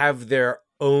kind of have their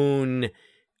own,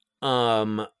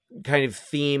 kind of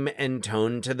theme and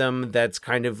tone to them. That's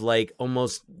kind of like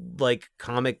almost like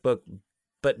comic book,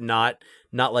 but not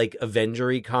like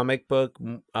Avengery comic book,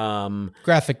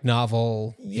 graphic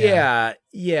novel. Yeah.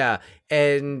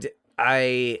 And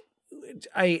I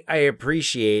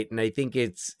appreciate, and I think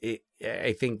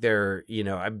I think they're,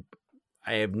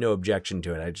 I have no objection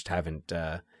to it. I just haven't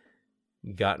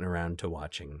gotten around to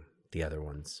watching the other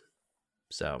ones.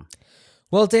 So,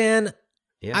 well, Dan,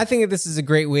 I think that this is a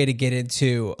great way to get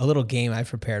into a little game I've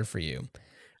prepared for you.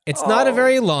 It's not a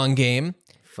very long game.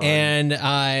 Fun.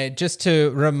 And just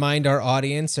to remind our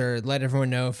audience, or let everyone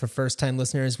know for first-time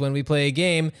listeners, when we play a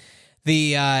game,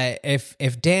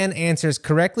 if Dan answers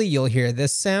correctly, you'll hear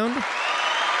this sound.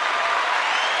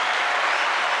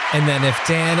 And then if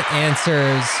Dan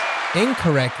answers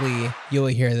incorrectly, you'll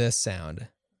hear this sound.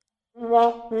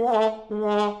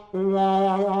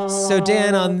 So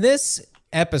Dan, on this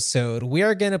episode, we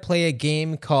are going to play a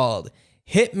game called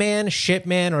Hitman,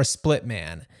 Shitman, or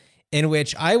Splitman, in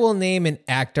which I will name an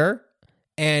actor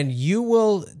and you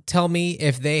will tell me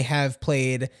if they have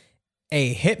played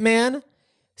a hitman,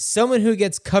 someone who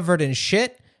gets covered in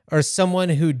shit, or someone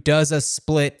who does a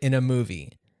split in a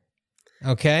movie.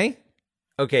 Okay?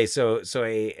 Okay, so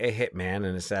a hitman,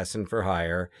 an assassin for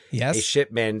hire. Yes. A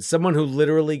shitman, someone who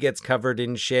literally gets covered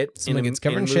in shit. Someone gets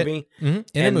covered in shit. Mm-hmm. In a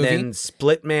movie. And then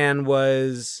Splitman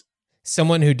was...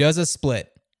 someone who does a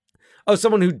split. Oh,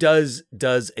 someone who does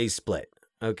a split.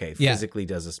 Okay, physically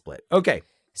does a split. Okay.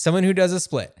 Someone who does a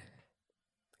split.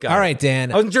 All right,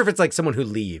 Dan. I wasn't sure if it's like someone who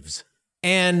leaves.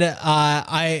 And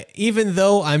even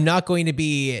though I'm not going to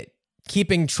be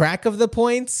keeping track of the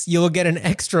points, you'll get an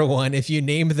extra one if you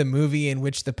name the movie in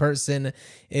which the person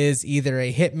is either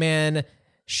a hitman,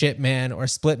 shitman, or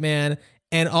splitman.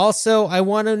 And also, I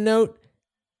want to note,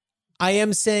 I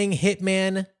am saying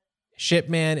hitman,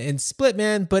 shitman, and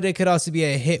splitman, but it could also be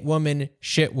a hit woman,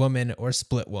 shit woman, or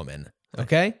split woman.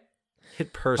 Okay?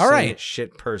 Hit person, all right.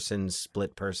 Shit person,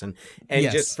 split person. And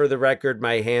just for the record,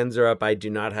 my hands are up. I do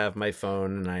not have my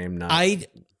phone, and I am not. I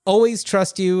always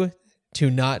trust you to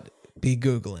not be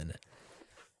Googling.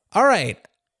 All right.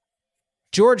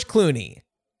 George Clooney.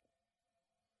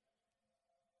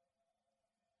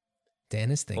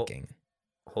 Dan is thinking.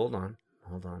 Hold on.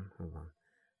 All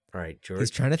right, George.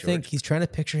 He's trying to think. He's trying to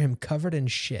picture him covered in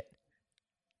shit.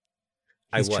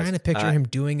 He's trying to picture him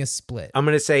doing a split. I'm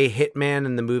going to say Hitman,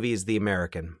 and the movie is The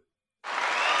American.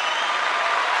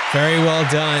 Very well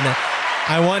done.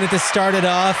 I wanted to start it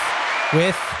off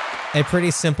with a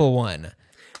pretty simple one.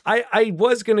 I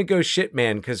was going to go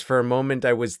Shitman, because for a moment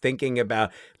I was thinking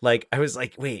about, like, I was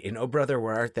like, wait, in Oh Brother,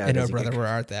 Where Art Thou? In Oh Brother, Where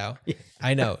Art Thou?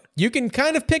 I know. You can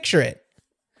kind of picture it.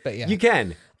 But yeah. You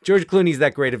can. George Clooney's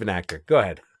that great of an actor. Go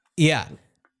ahead. Yeah.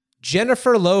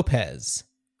 Jennifer Lopez.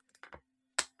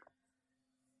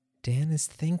 Dan is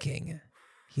thinking.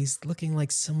 He's looking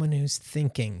like someone who's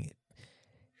thinking.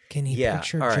 Can he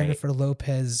picture Jennifer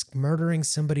Lopez murdering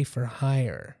somebody for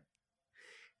hire?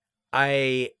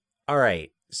 All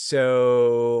right.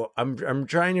 So I'm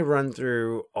trying to run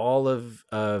through all of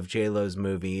J-Lo's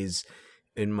movies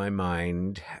in my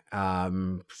mind.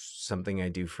 Something I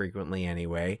do frequently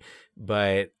anyway.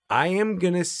 But I am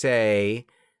gonna say,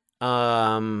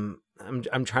 I'm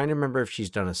trying to remember if she's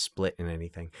done a split in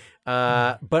anything.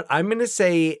 But I'm gonna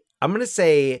say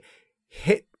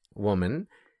hit woman,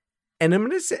 and I'm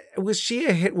gonna say, was she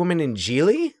a hit woman in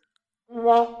Geely? In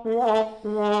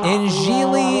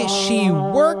Geely, she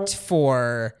worked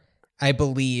for, I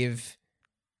believe,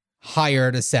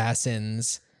 hired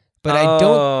assassins, but I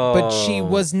don't. But she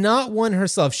was not one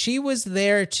herself. She was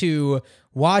there to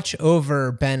watch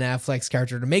over Ben Affleck's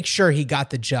character to make sure he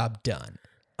got the job done.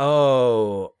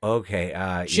 Oh,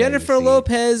 okay. Jennifer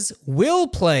Lopez will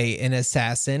play an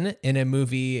assassin in a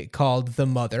movie called The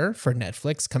Mother for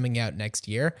Netflix coming out next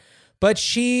year, but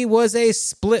she was a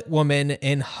split woman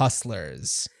in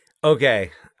Hustlers. Okay.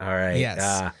 All right.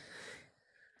 Yes.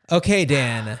 Okay,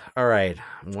 Dan. All right.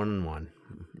 1-1.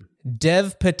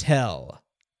 Dev Patel.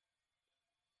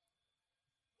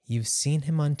 You've seen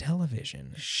him on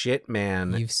television. Shit,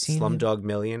 man. You've seen him? Slumdog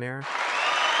Millionaire.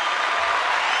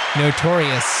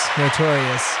 Notorious.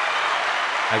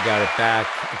 I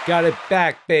got it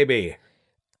back, baby.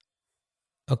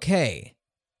 Okay.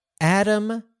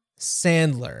 Adam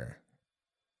Sandler.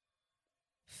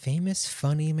 Famous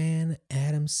funny man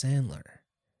Adam Sandler.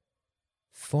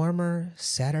 Former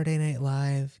Saturday Night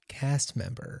Live cast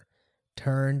member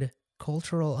turned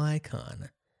cultural icon.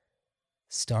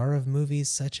 Star of movies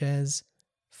such as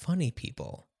Funny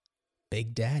People,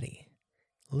 Big Daddy,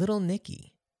 Little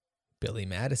Nicky, Billy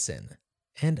Madison,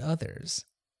 and others.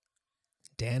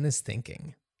 Dan is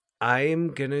thinking. I'm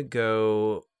going to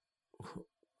go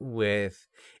with...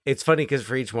 It's funny because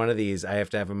for each one of these, I have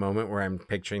to have a moment where I'm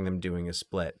picturing them doing a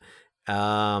split.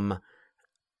 I'm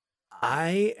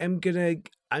for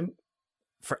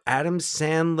Adam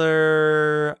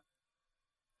Sandler...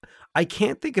 I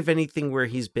can't think of anything where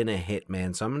he's been a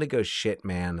hitman, so I'm going to go shit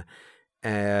man.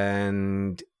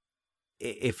 And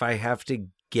if I have to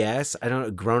guess, I don't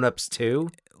know, Grown Ups 2?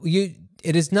 It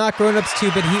is not Grown Ups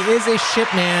 2, but he is a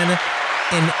shit man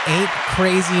in 8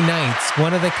 Crazy Nights.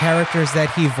 One of the characters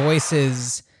that he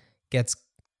voices gets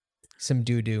some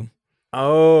doo-doo.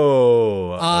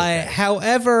 Oh. Okay.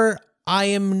 However, I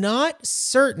am not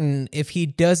certain if he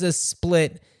does a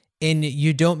split in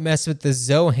You Don't Mess with the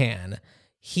Zohan.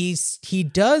 He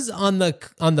does on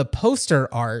the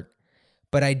poster art,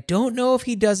 but I don't know if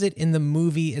he does it in the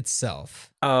movie itself.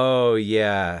 Oh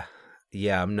yeah,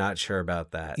 I'm not sure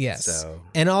about that. Yes, so.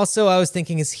 And also I was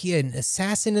thinking, is he an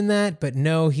assassin in that? But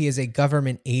no, he is a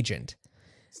government agent.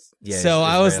 Yeah. So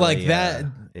I was like that.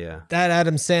 Yeah. That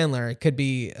Adam Sandler, it could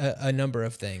be a number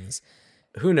of things.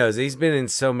 Who knows? He's been in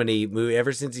so many movies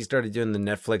ever since he started doing the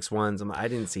Netflix ones. I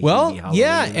didn't see. Well, Halloween,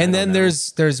 yeah, and then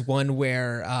there's one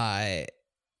where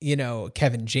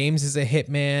Kevin James is a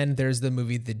hitman. There's the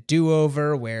movie The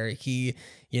Do-Over where he,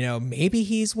 maybe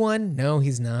he's one. No,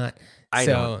 he's not. I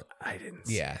didn't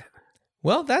see yeah. it.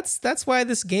 Well, that's why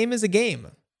this game is a game.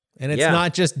 And it's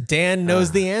not just Dan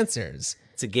knows the answers.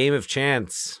 It's a game of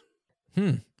chance.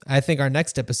 I think our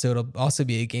next episode will also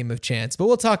be a game of chance, but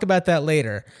we'll talk about that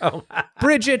later. Oh.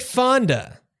 Bridget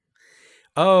Fonda.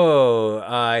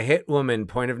 Oh, Hit Woman,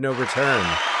 Point of No Return.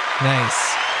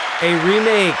 Nice. A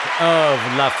remake of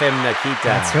La Femme Nikita.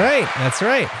 That's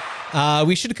right.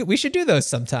 We should do those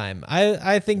sometime.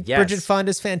 I think Bridget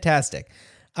Fonda's fantastic.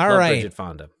 All Love right. Bridget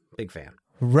Fonda. Big fan.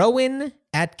 Rowan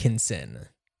Atkinson.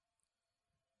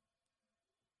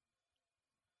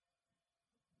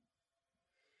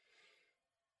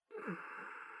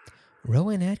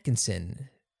 Rowan Atkinson.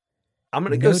 I'm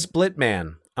going to go Split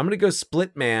Man.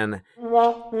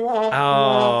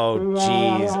 Oh,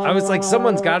 jeez. I was like,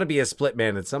 someone's got to be a split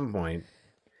man at some point.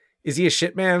 Is he a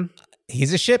shit man?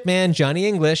 He's a shit man, Johnny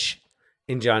English.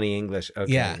 In Johnny English.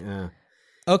 Okay. Yeah.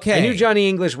 Okay. I knew Johnny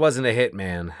English wasn't a hit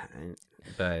man.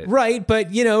 But right, but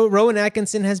Rowan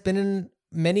Atkinson has been in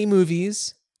many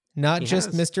movies, not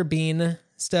just Mr. Bean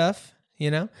stuff,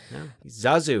 No, he's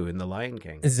Zazu in The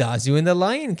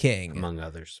Lion King. Among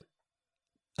others.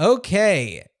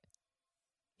 Okay.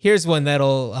 Here's one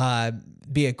that'll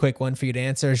be a quick one for you to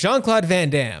answer. Jean-Claude Van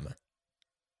Damme.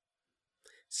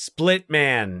 Split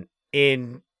man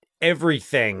in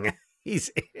everything. He's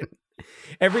in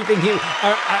everything.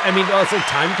 Also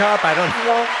Time Cop.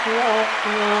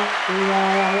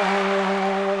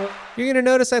 You're going to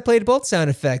notice I played both sound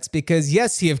effects because,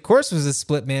 yes, he of course was a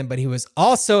split man, but he was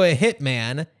also a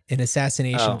hitman in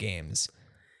assassination games.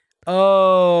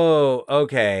 Oh,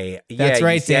 okay. That's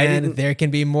right, Dan. There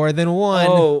can be more than one.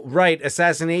 Oh, right.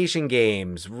 Assassination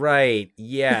games. Right.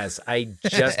 Yes. I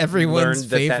just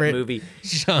Everyone's learned that movie.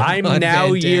 I'm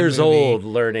now years old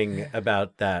learning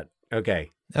about that. Okay.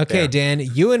 Okay, Dan.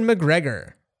 Ewan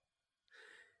McGregor.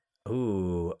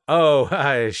 Ooh.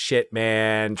 Oh, shit,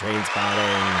 man.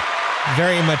 Trainspotting.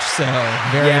 Very much so.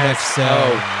 Very much so.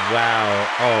 Oh, wow.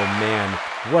 Oh, man.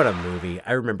 What a movie.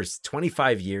 I remember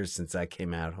 25 years since that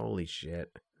came out. Holy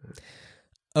shit.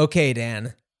 Okay,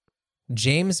 Dan.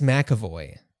 James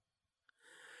McAvoy.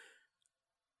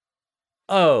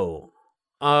 Oh.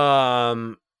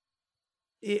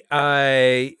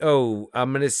 I'm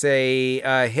gonna say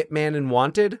Hitman and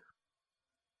Wanted.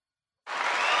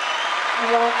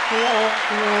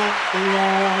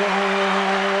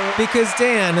 Because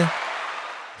Dan,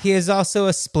 he is also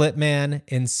a split man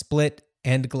in Split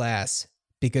and Glass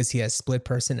because he has split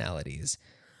personalities.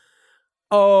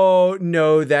 Oh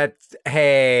no, that's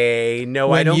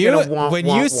no, I don't get a when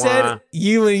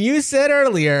you said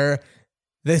earlier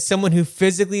that someone who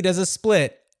physically does a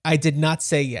split, I did not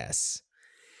say yes.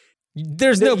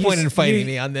 There's no point in fighting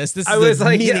me on this. This is a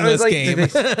meaningless game.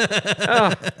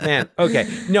 Oh man. Okay.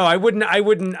 No, I wouldn't. I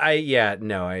wouldn't. I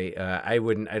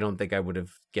wouldn't. I don't think I would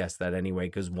have guessed that anyway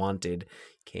because Wanted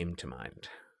came to mind.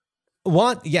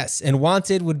 Yes, and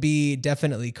Wanted would be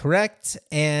definitely correct.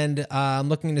 And I'm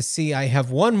looking to see. I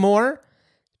have one more.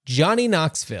 Johnny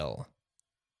Knoxville.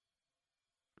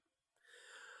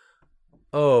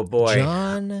 Oh boy,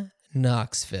 John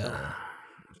Knoxville.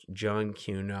 John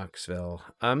Q. Knoxville.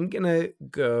 I'm gonna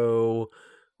go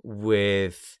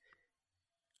with.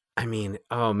 I mean,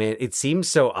 oh man, it seems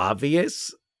so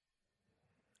obvious.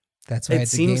 That's why it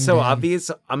seems so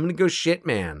obvious. I'm gonna go Shit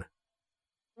Man.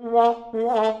 He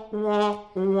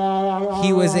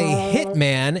was a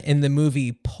hitman in the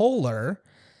movie Polar,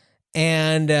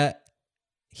 and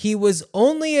he was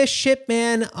only a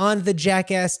shipman on the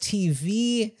Jackass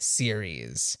TV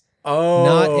series. Oh,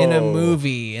 not in a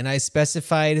movie. And I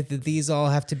specified that these all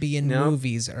have to be in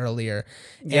movies earlier.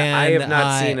 Yeah, and I have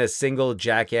not seen a single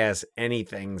Jackass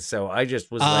anything, so I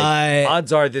just was like,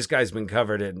 odds are this guy's been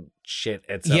covered in shit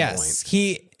at some point.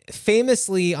 He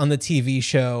famously on the TV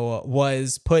show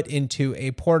was put into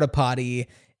a porta potty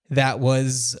that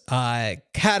was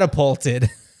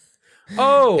catapulted.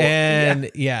 Oh,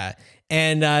 and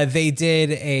And they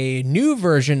did a new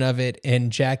version of it in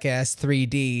Jackass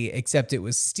 3D, except it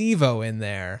was Steve-O in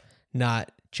there,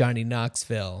 not Johnny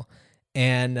Knoxville.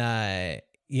 And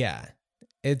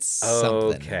it's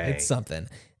something. Okay. It's something.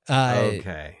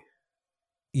 Okay.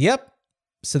 Yep.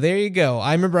 So there you go.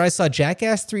 I remember I saw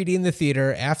Jackass 3D in the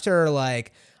theater after it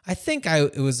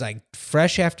was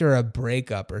fresh after a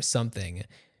breakup or something.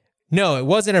 No, it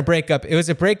wasn't a breakup. It was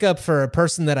a breakup for a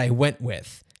person that I went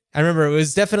with. I remember it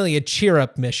was definitely a cheer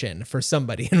up mission for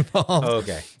somebody involved.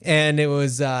 Okay. And it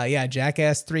was,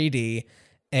 Jackass 3D.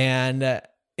 And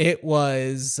it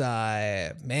was,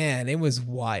 it was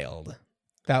wild.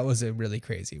 That was a really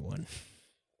crazy one.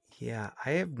 Yeah,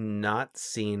 I have not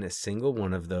seen a single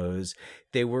one of those.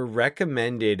 They were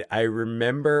recommended. I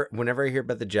remember whenever I hear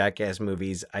about the Jackass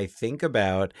movies, I think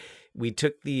about, we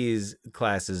took these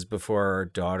classes before our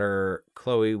daughter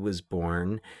Chloe was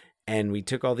born, and we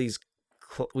took all these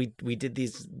we did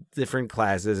these different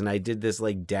classes, and I did this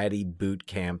like daddy boot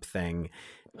camp thing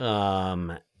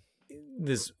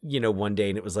this one day,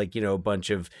 and it was like a bunch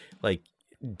of like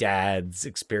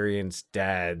experienced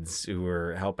dads who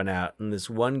were helping out, and this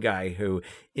one guy who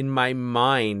in my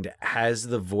mind has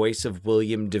the voice of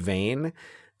William Devane.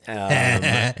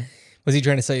 Was he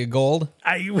trying to sell you gold?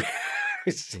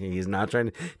 He's not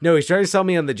trying to. No, he's trying to sell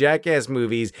me on the Jackass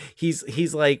movies.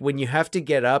 He's like, when you have to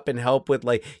get up and help with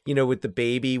with the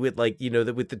baby, with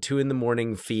with the 2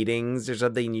 a.m. feedings or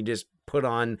something, you just put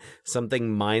on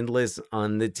something mindless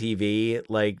on the TV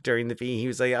like during the feed. He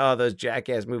was like, oh, those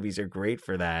Jackass movies are great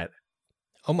for that.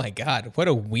 Oh my God, what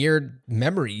a weird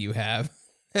memory you have.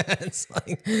 It's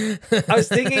like I was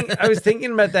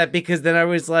thinking about that, because then I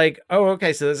was like, oh,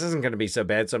 okay, so this isn't going to be so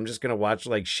bad. So I'm just going to watch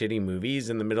like shitty movies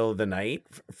in the middle of the night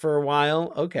for a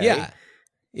while. Okay.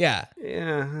 Yeah.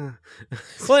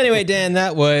 Well, anyway, Dan,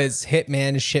 that was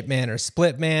Hitman, Shipman, or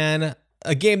Splitman,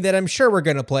 a game that I'm sure we're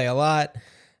going to play a lot.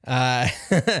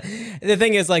 The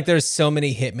thing is, like, there's so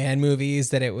many Hitman movies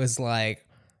that it was like,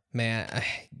 man,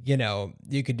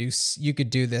 you could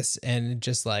do this and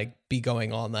just like be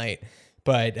going all night.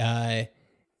 But,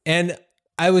 and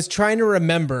I was trying to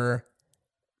remember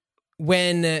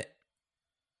when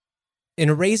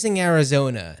in Raising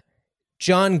Arizona,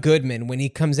 John Goodman, when he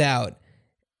comes out,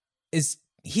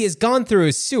 he has gone through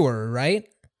a sewer, right?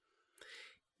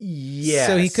 Yes.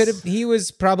 So he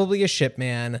was probably a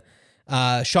shipman.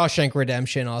 Shawshank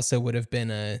Redemption also would have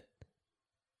been a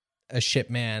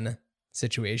shipman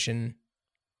situation,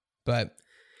 but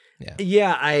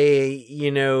yeah,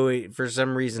 I for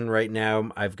some reason right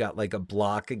now I've got like a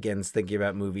block against thinking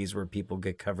about movies where people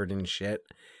get covered in shit,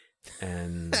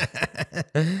 and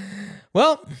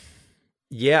well,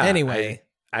 yeah. Anyway,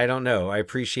 I don't know. I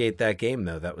appreciate that game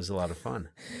though. That was a lot of fun.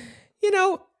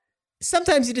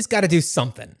 Sometimes you just got to do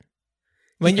something.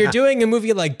 When you're doing a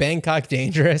movie like Bangkok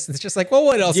Dangerous, it's just like, well,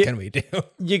 what else can we do?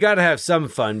 You got to have some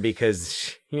fun,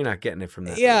 because you're not getting it from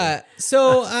that. Yeah. movie.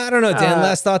 So I don't know, Dan,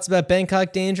 last thoughts about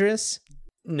Bangkok Dangerous?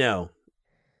 No.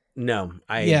 No,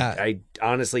 Yeah. I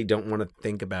honestly don't want to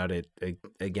think about it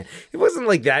again. It wasn't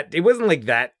like that. It wasn't like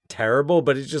that terrible,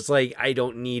 but it's just like I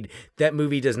don't need that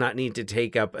movie. Does not need to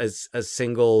take up a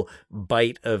single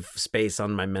byte of space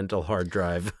on my mental hard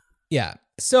drive. Yeah.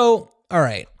 So, all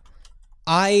right.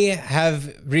 I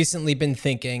have recently been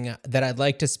thinking that I'd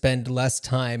like to spend less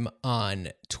time on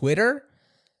Twitter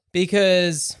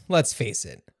because, let's face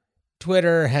it,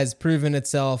 Twitter has proven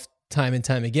itself time and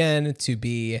time again to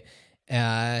be,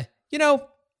 a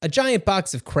giant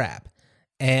box of crap.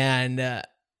 And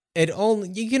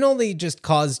you can only just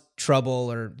cause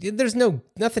trouble, or there's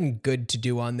nothing good to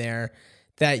do on there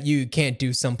that you can't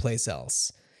do someplace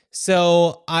else.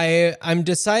 So I'm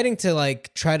deciding to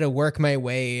like try to work my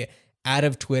way out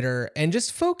of Twitter and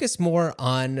just focus more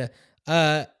on,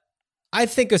 I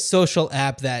think, a social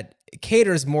app that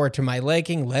caters more to my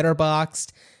liking,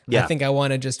 Letterboxd. Yeah. I think I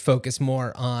want to just focus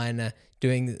more on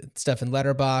doing stuff in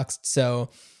Letterboxd. So,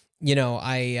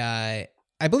 I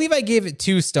believe I gave it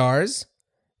 2 stars,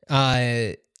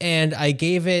 and I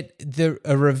gave it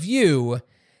a review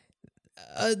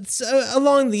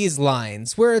along these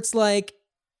lines, where it's like,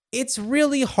 it's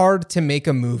really hard to make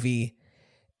a movie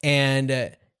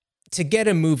and to get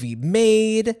a movie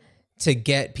made, to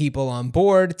get people on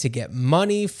board, to get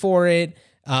money for it,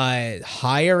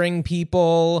 hiring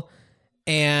people,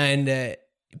 and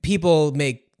people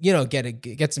make,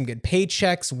 get some good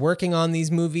paychecks working on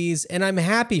these movies, and I'm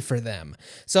happy for them.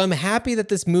 So I'm happy that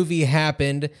this movie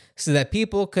happened so that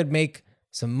people could make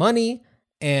some money,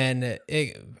 and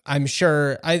I'm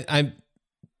sure I'm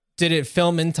did it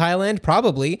film in Thailand?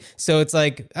 Probably. So it's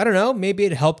like, I don't know, maybe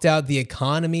it helped out the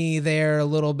economy there a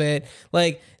little bit.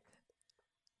 Like,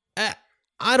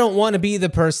 I don't want to be the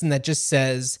person that just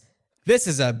says, this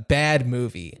is a bad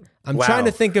movie. I'm Wow. trying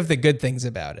to think of the good things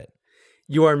about it.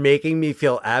 You are making me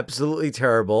feel absolutely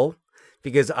terrible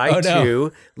because I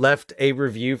too left a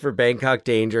review for Bangkok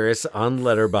Dangerous on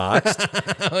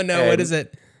Letterboxd. Oh no, what is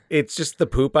it? It's just the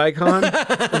poop icon,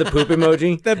 the poop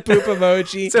emoji. The poop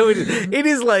emoji. So it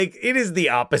is the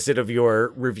opposite of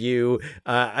your review.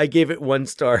 I gave it 1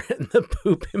 star and the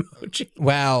poop emoji.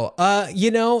 Wow.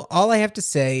 All I have to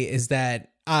say is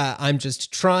that I'm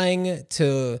just trying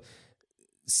to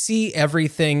see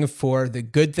everything for the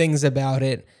good things about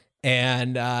it.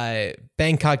 And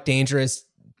Bangkok Dangerous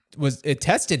it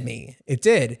tested me. It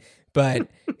did. But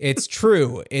it's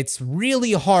true. It's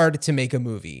really hard to make a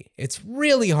movie. It's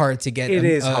really hard to get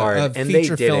a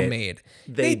feature film made.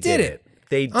 They did it.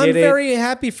 They did I'm it. very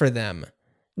happy for them.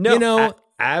 No,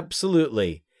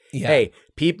 absolutely. Yeah. Hey,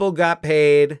 people got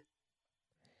paid.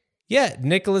 Yeah,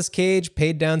 Nicolas Cage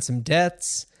paid down some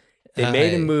debts. They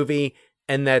made a movie,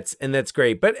 and that's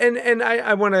great. But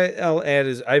I'll add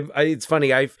is it's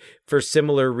funny. I've for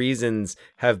similar reasons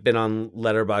have been on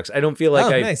Letterboxd. I don't feel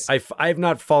like I've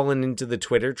not fallen into the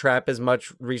Twitter trap as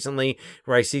much recently,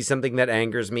 where I see something that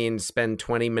angers me and spend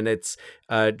 20 minutes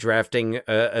drafting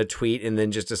a tweet and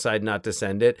then just decide not to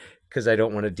send it because I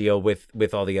don't want to deal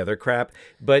with all the other crap.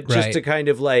 But just to kind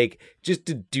of like just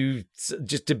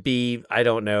to be, I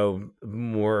don't know,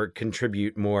 more,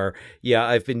 contribute more. Yeah,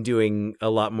 I've been doing a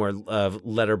lot more of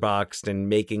Letterboxd and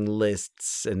making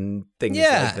lists and things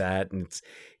like that, and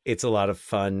it's a lot of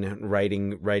fun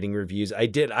writing reviews. I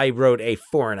wrote a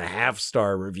 4.5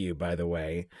 star review, by the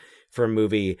way, for a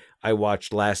movie I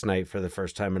watched last night for the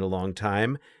first time in a long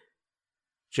time.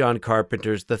 John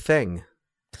Carpenter's The Thing.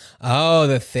 Oh,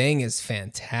 The Thing is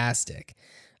fantastic.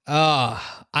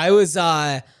 I was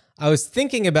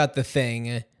thinking about The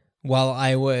Thing while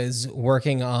I was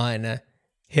working on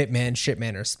Hitman,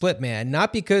 Shitman, or Splitman,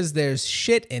 not because there's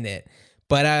shit in it,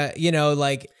 but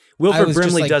Wilford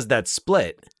Brimley does that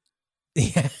split.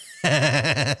 Yeah.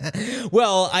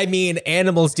 Well, I mean,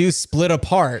 animals do split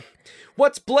apart.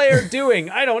 What's Blair doing?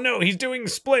 I don't know. He's doing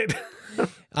split.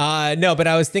 No, but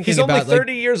I was thinking he's about only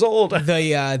 30 years old.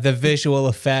 The visual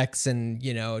effects and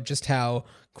just how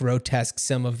grotesque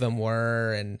some of them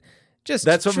were, and just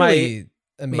that's what amazing.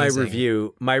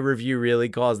 my review really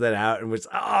calls that out and was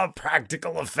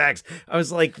practical effects. I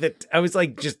was like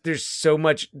just there's so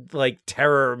much like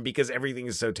terror because everything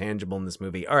is so tangible in this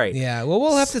movie. All right. Yeah, well,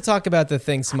 we'll have to talk about The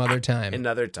Thing some other time.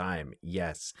 Another time.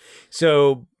 Yes.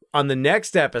 So on the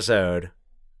next episode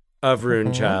of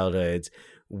Ruined Childhoods,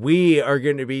 we are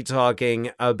going to be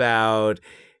talking about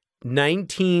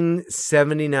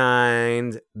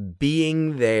 1979's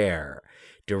Being There,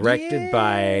 directed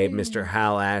by Mr.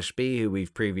 Hal Ashby, who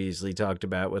we've previously talked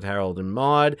about with Harold and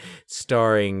Maude,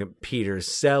 starring Peter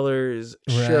Sellers,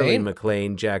 Shirley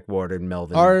MacLaine, Jack Warden,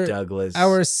 Melvin Douglas.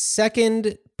 Our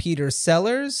second Peter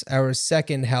Sellers, our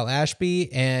second Hal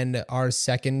Ashby, and our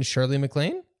second Shirley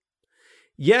MacLaine?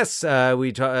 Yes,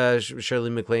 we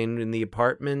Shirley MacLaine in The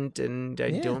Apartment, and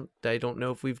I don't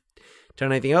know if we've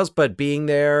done anything else, but being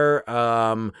there,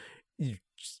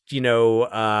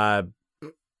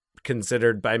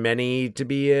 considered by many to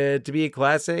be a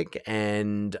classic,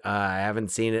 and I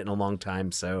haven't seen it in a long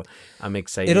time, so I'm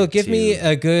excited. It'll give me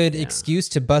a good excuse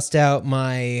to bust out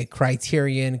my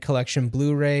Criterion Collection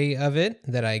Blu-ray of it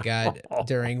that I got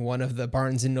during one of the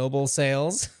Barnes and Noble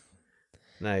sales.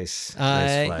 Nice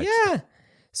flex. Yeah.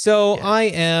 So I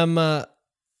am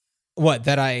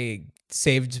that I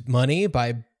saved money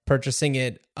by purchasing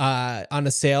it on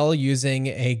a sale using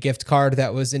a gift card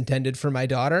that was intended for my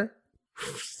daughter.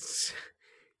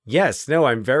 Yes, no,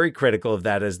 I'm very critical of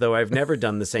that, as though I've never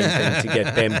done the same thing to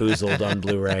get bamboozled on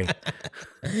Blu-ray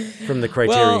from the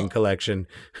Criterion Collection.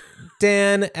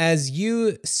 Dan, as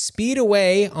you speed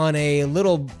away on a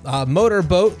little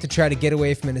motorboat to try to get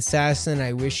away from an assassin,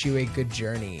 I wish you a good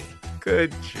journey.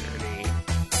 Good journey.